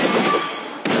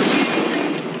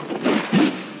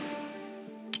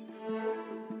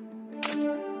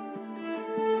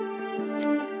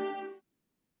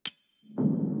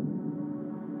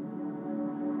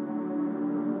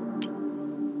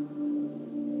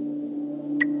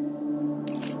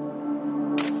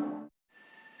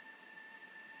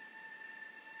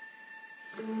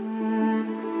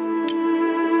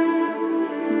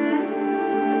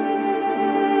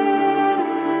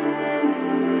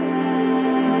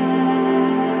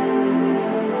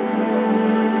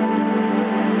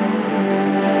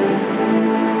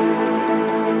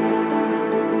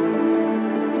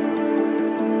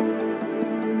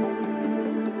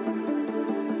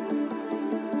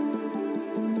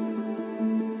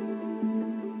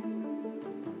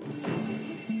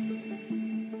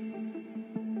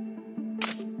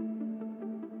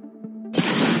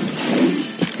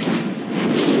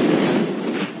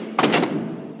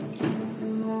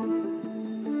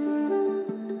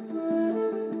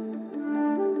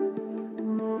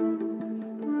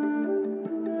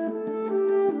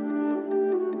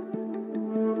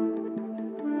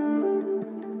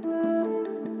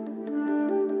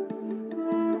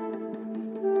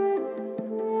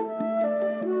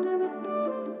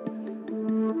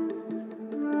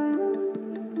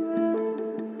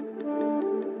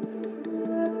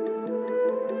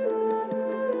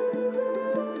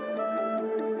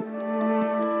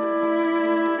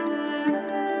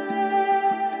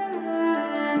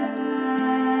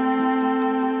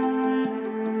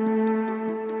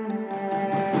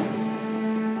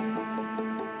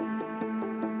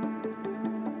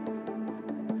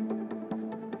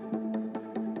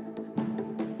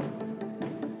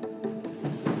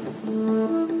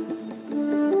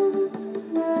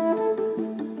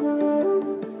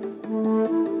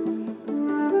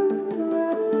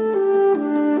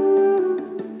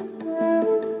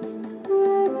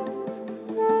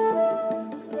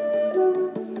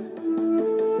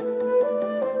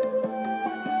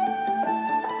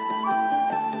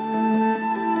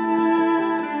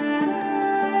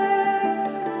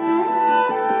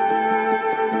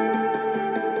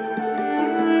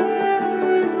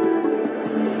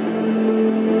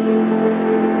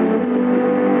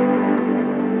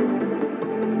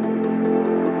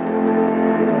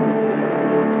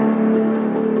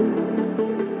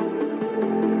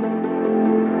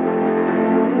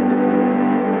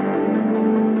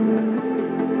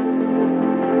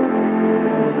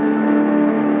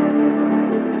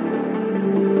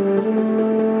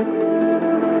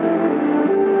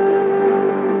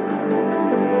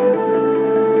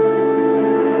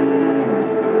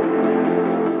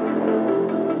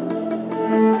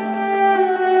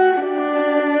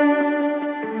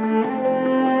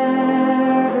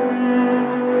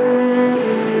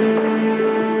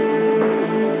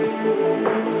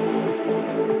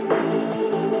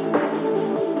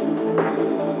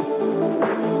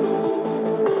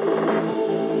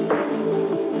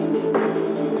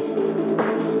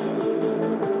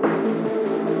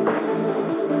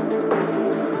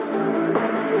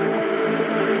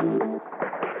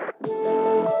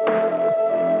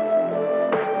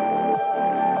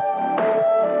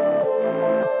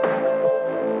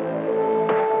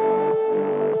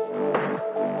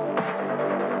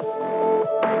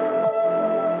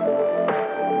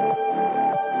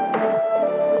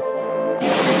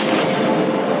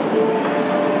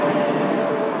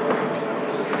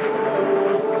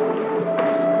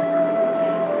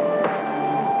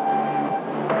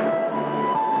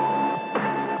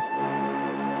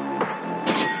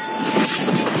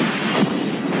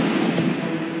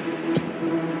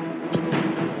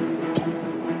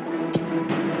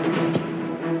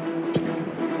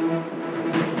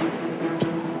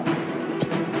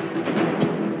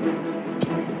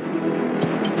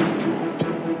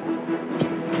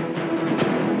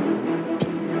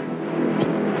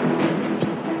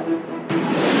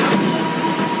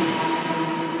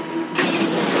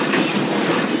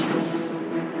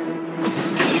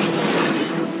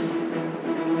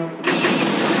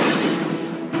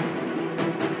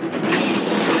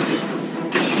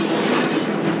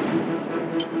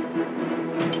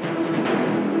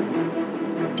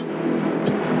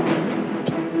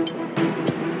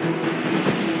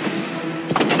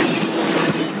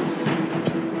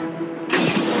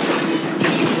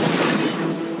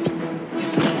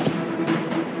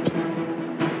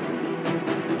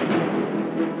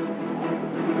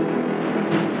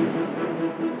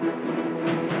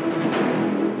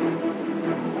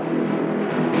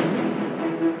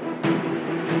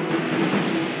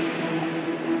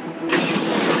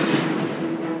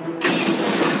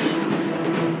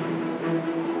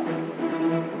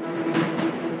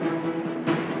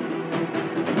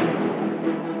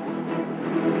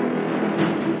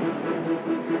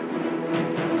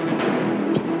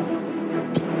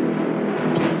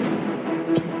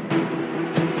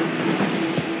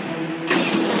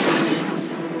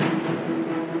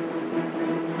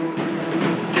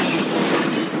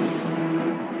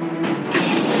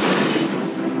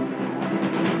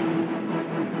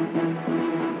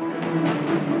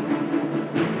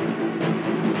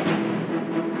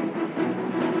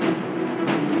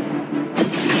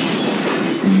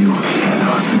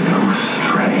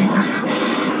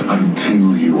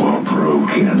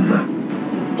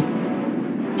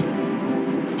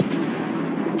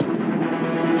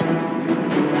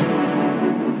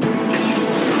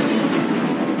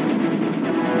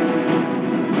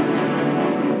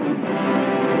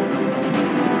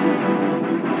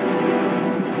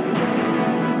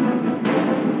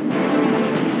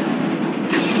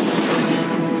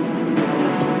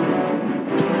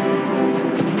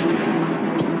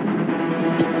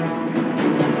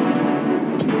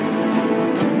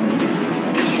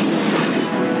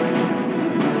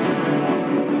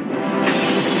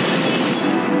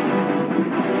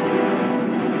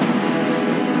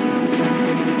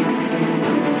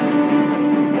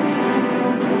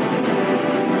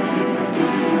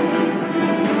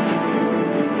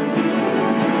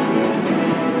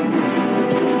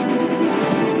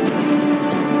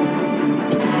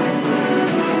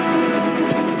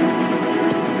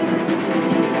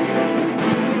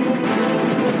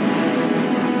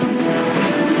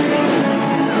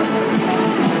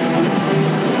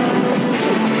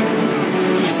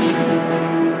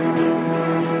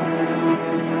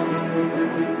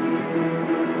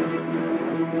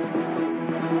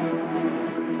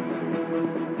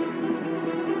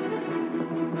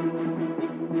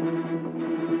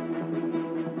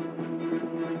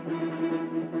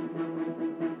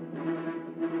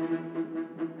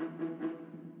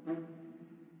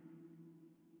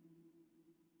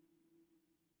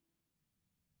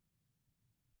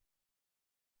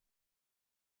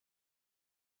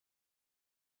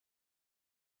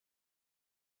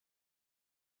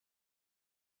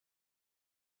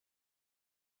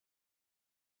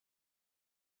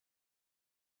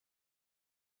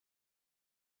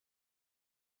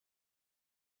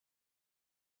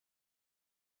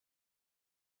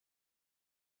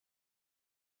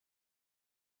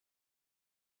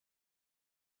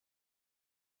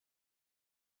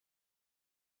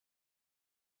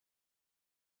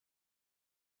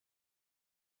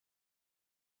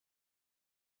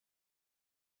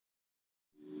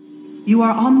 You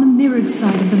are on the mirrored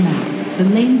side of the map. The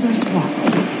lanes are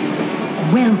swapped.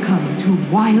 Welcome to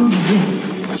Wild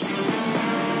Rift.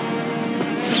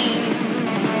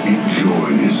 Enjoy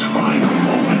this final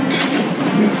moment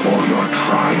before your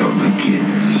trial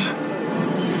begins.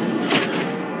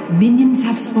 Minions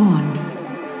have spawned.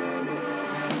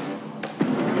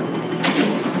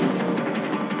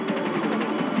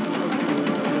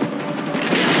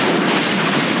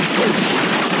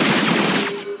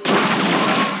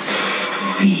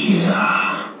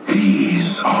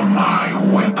 These are my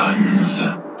weapons.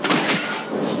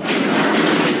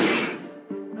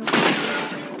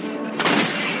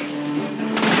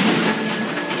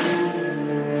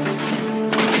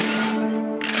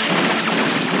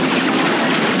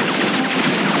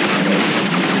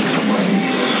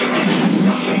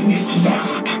 Nothing is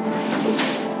left.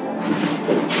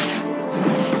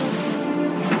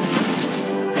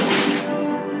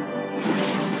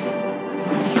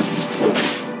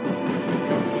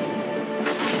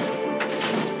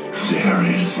 There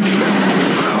is no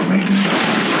coming.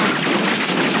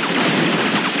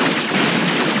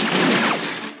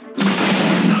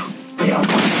 Then bear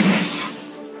witness.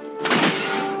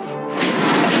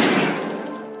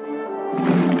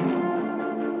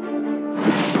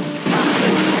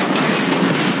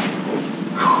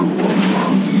 Who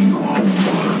among you are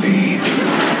worthy?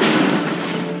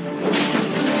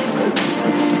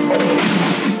 All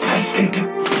must be tested.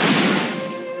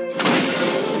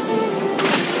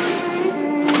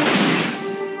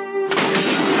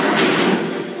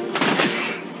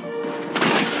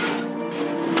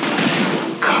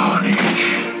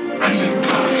 As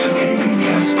intoxicating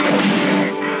as Kanser.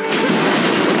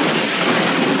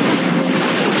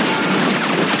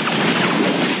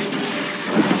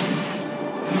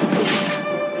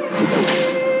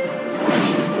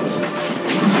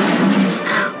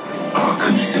 Are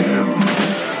condemned.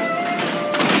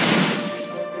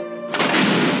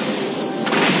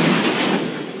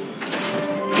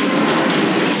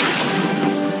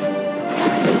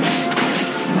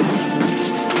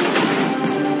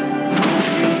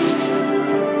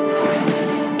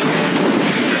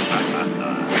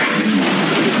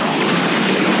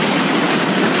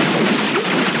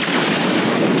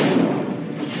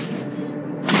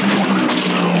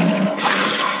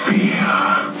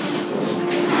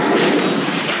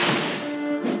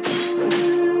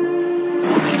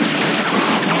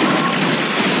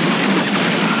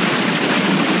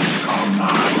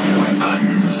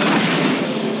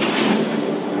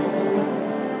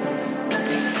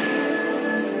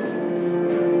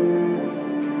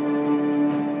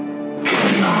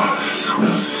 Chaos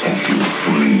will set you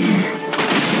free.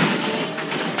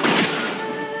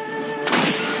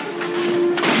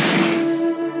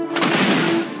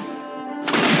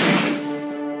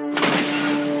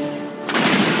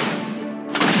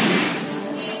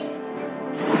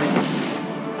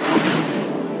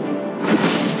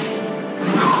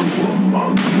 Who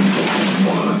among you are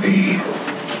worthy?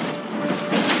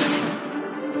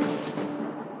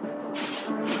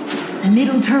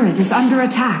 Middle turret is under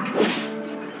attack.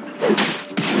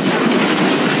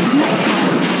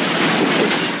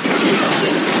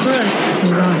 First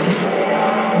blood.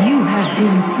 You have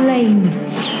been slain.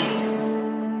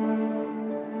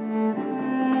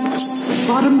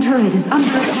 Bottom turret is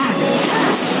under attack.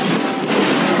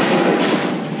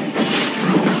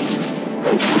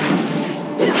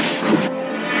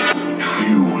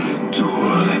 You will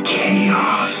endure the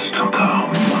chaos to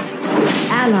come.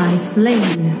 Ally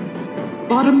slain.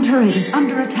 Bottom turret is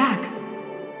under attack.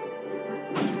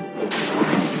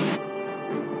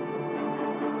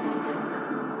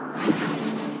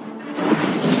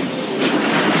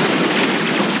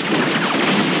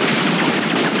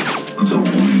 The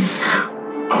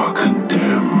weak are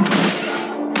condemned.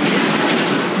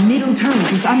 Middle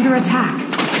turret is under attack.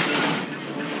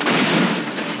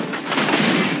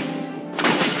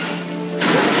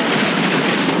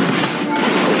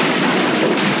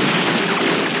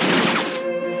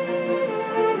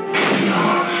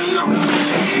 Chaos will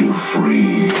set you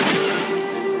free.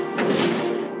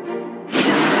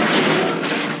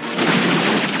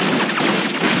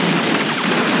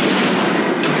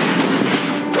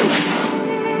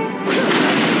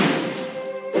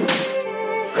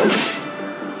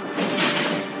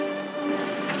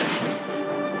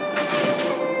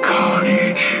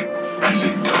 Carnage as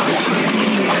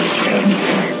intoxicating as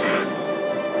Kanser.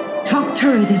 Top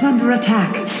turret is under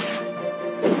attack.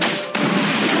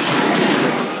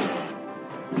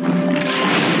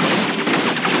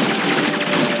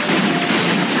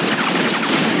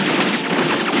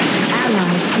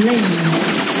 Ally slain.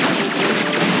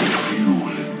 You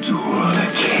will endure the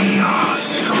chaos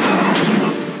to come.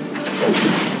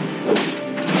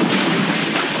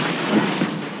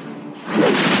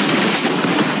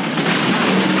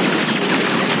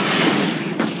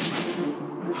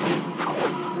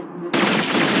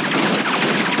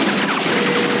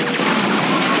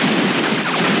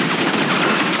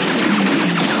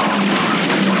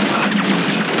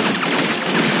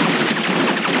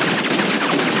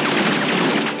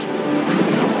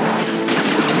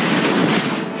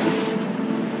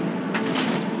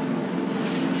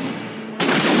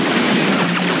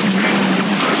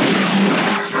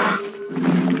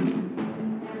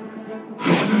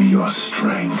 your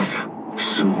strength.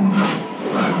 Soon,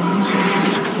 I will take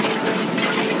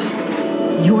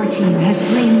it. Your team has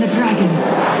slain the dragon.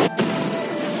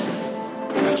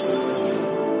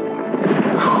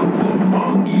 Who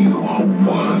among you are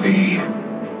worthy?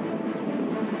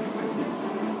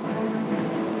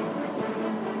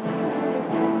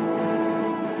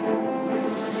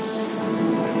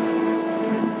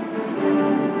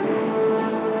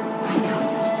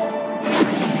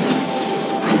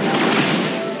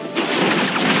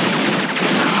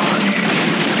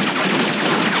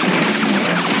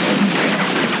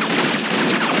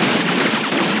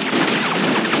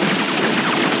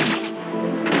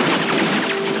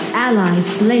 Ally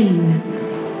slain.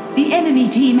 The enemy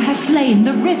team has slain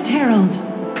the Rift Herald.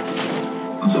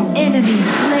 The Enemy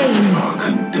slain. are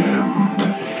condemned.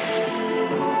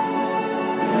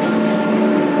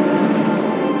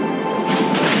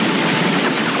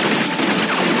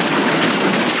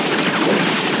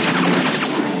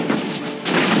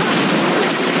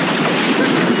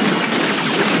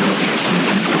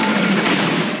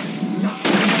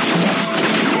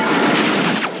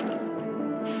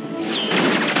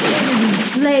 Enemy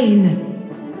slain.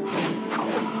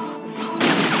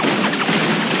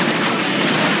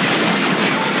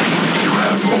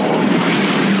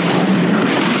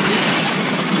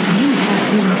 You have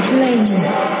been slain.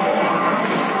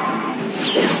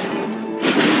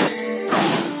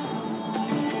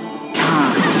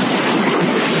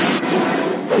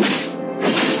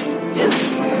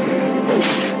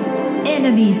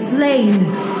 Enemy slain.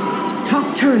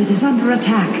 Top turret is under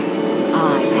attack.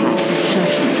 I pass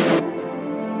judgment.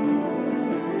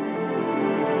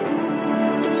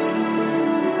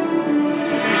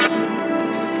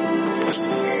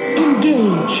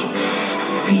 Engage.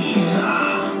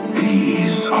 Feel.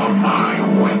 These are my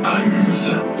weapons.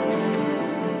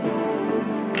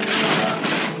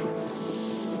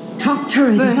 Top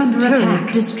turret is under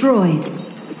attack. Destroyed.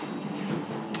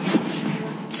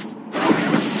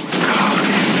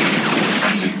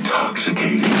 As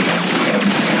intoxicating as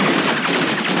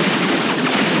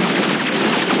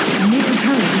Middle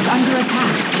turret is under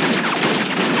attack.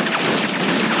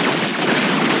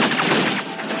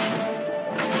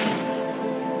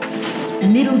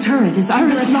 Middle turret is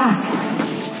under attack.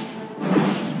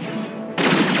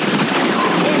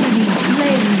 Enemy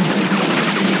slain.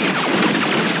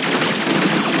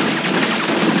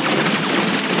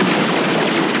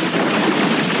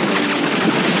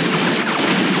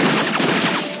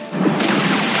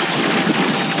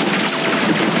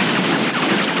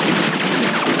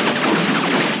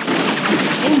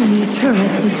 Enemy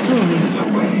turret destroyed.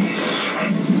 away,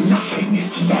 and nothing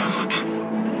is left.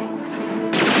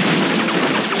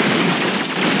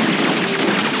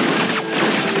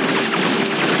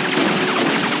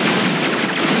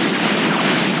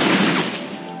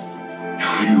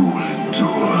 Few will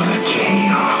endure the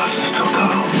chaos to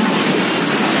come.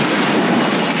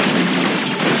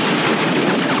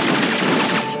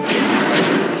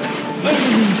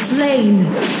 Enemy slain.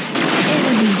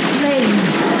 Enemy slain.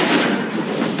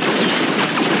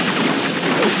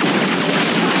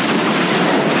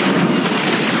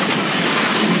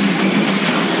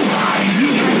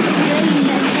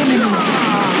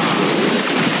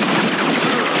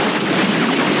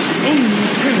 Enemy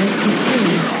turret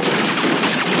destroyed.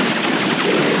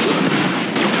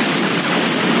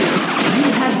 You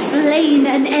have slain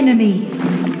an enemy.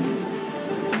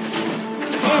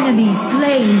 Enemy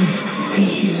slain.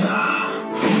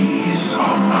 These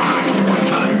are my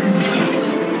weapons.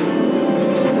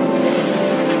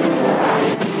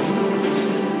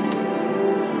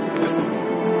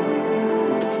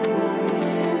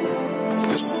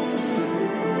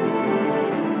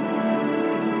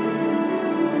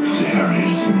 There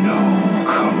is no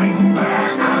coming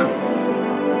back.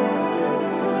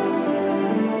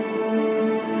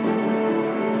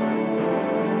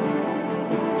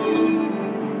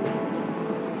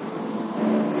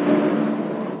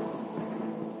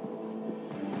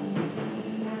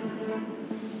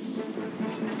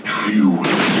 Few will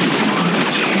endure the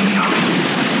chaos.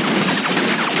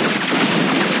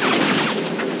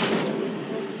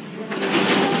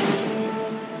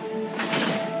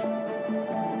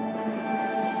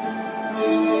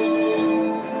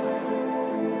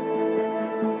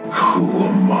 Who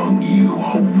among you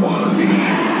are worthy?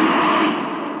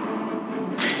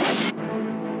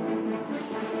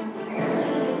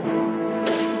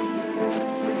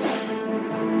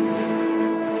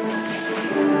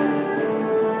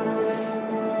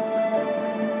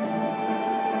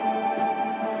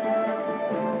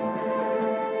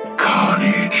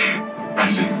 Carnage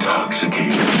has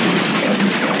intoxicated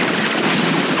everything.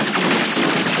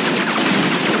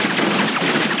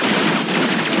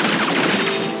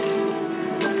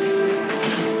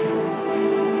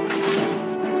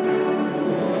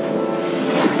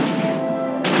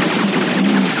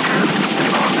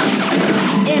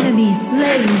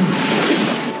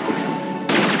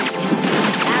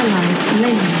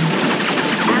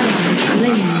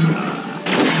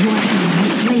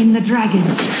 dragon.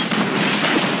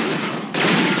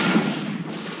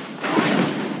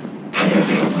 Tear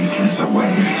their weakness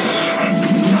away, and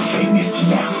nothing is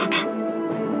left.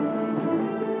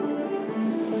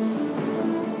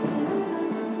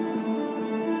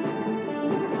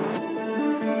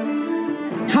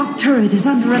 Top turret is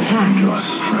under attack. Your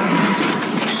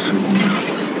strength. Soon,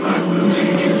 I will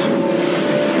take it.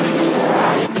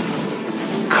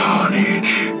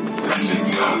 Carnage. As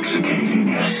intoxicating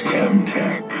as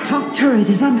Chemtech. Top turret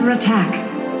is under attack.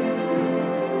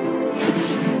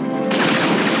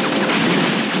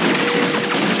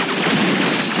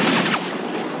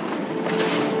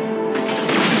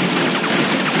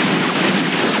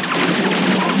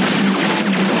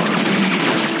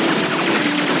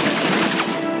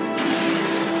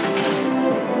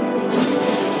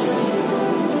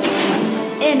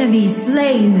 Enemy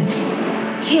slain.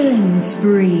 Killing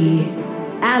spree.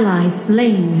 Ally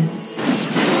slain.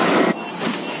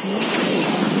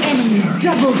 Enemy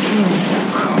double kill.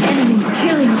 Enemy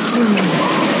killing spree.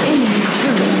 Enemy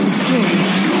turret destroyed.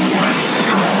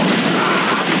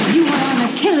 You are on a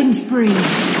killing spree.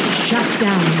 Shut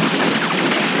down.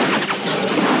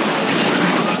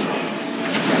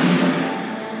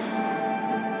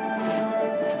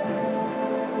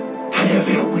 Tear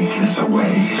their weakness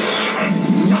away, and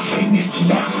nothing is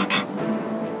left.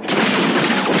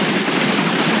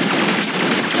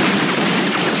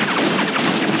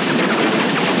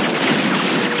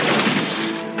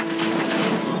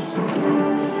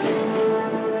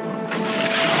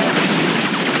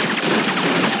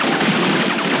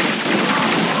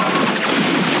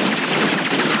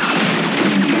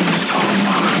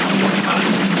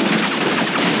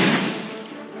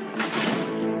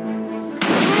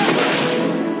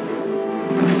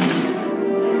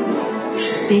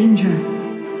 Danger.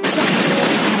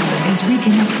 Has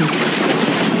reconnected.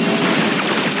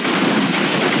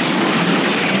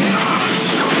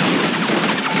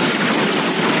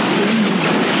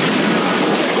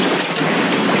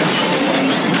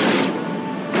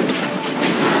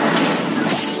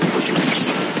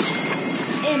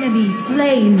 Enemy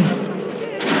slain.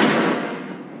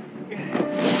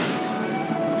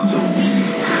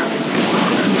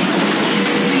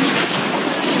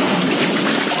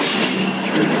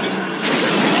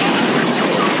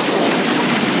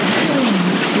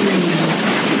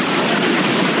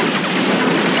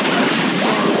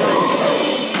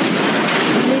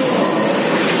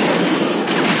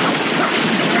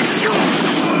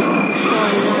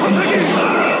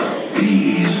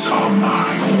 These are my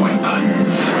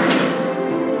weapons.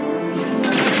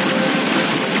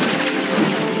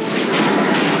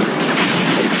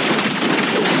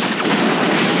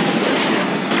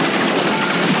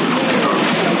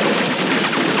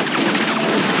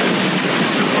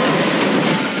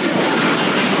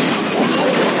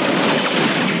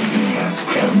 Yes,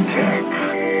 Chemtech.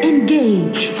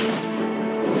 Engage.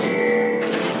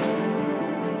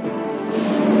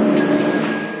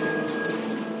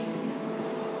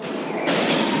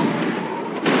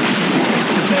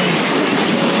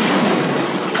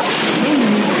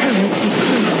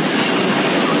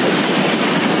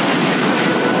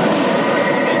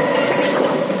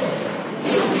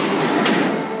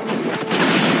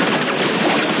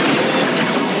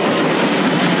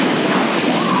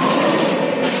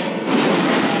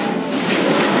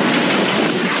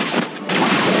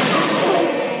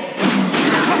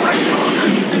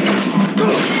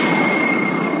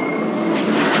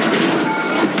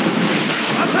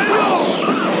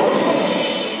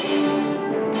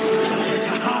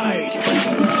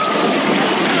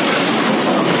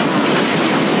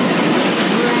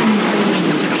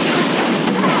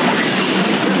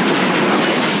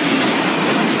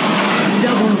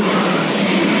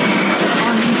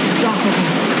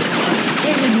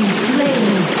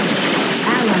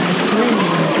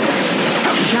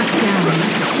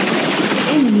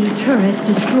 Turret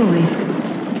destroyed.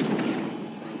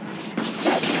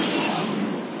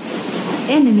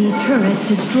 Enemy turret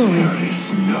destroyed. There is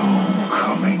no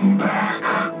coming back.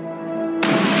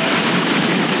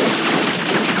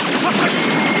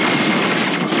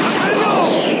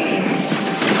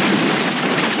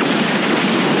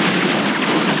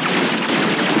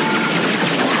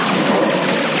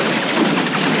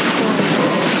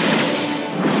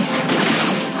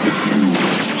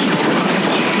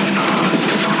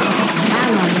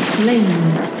 Slain.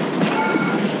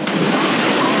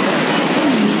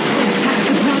 Attack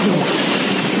the dragon.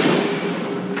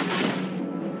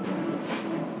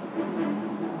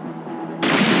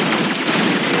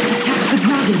 Attack the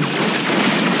dragon.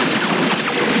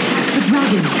 Attack the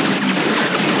dragon.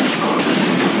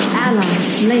 Ally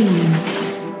slain.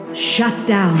 Shut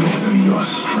down. Order your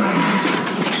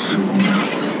strength. Soon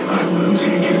I will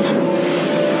take it.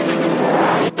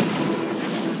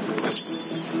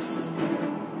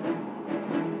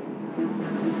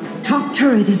 Top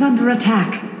turret is under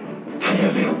attack.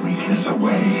 Tear their weakness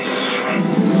away, and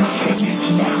nothing is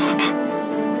left.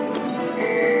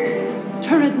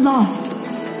 Turret lost.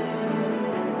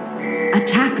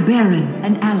 Attack Baron.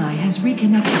 An ally has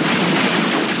reconnected.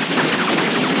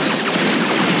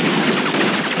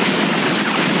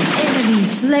 Enemy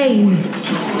slain.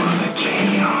 For the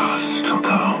chaos to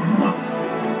come.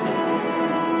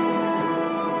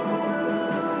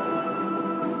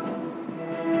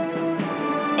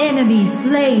 Enemy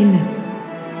slain.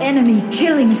 Enemy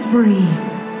killing spree.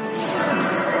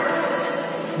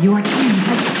 Your team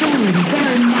has stolen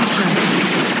Baron Nashor.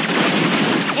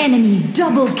 Enemy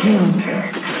double kill.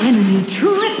 Enemy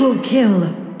triple kill.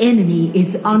 Enemy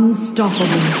is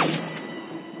unstoppable.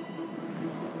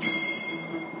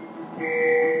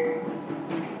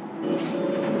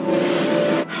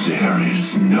 There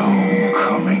is no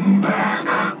coming back.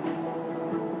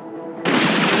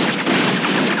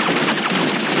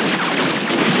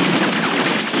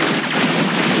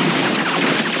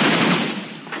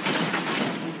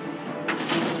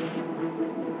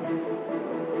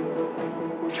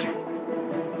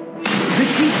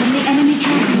 Retreat from the enemy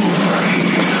champion.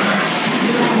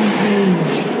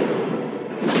 Rampage.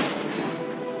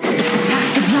 Attack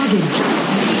the dragon.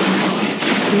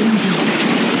 Danger.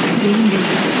 Danger.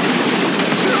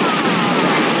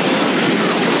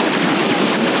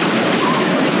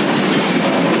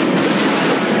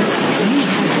 You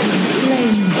have been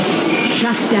slain.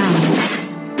 Shut down.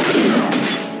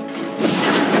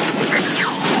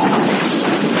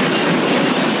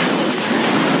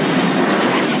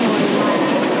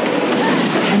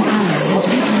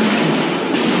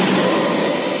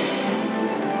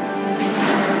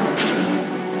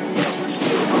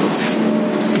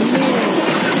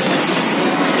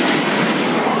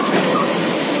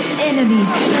 Enemy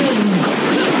slain.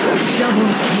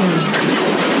 Double kill.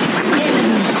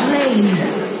 Enemy slain.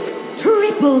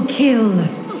 Triple kill.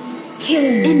 Kill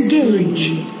engage.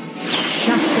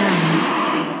 Shut down.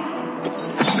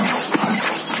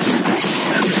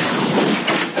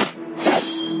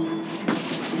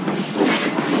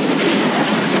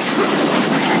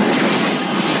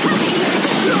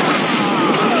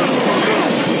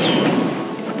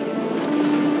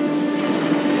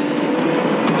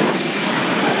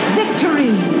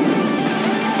 Victory!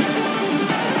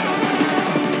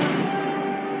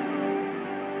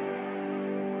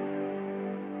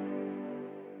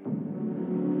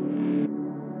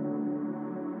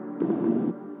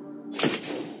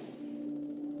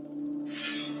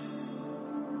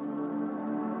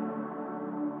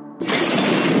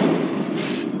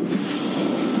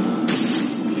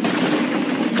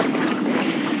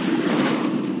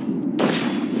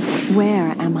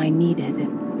 Where am I needed?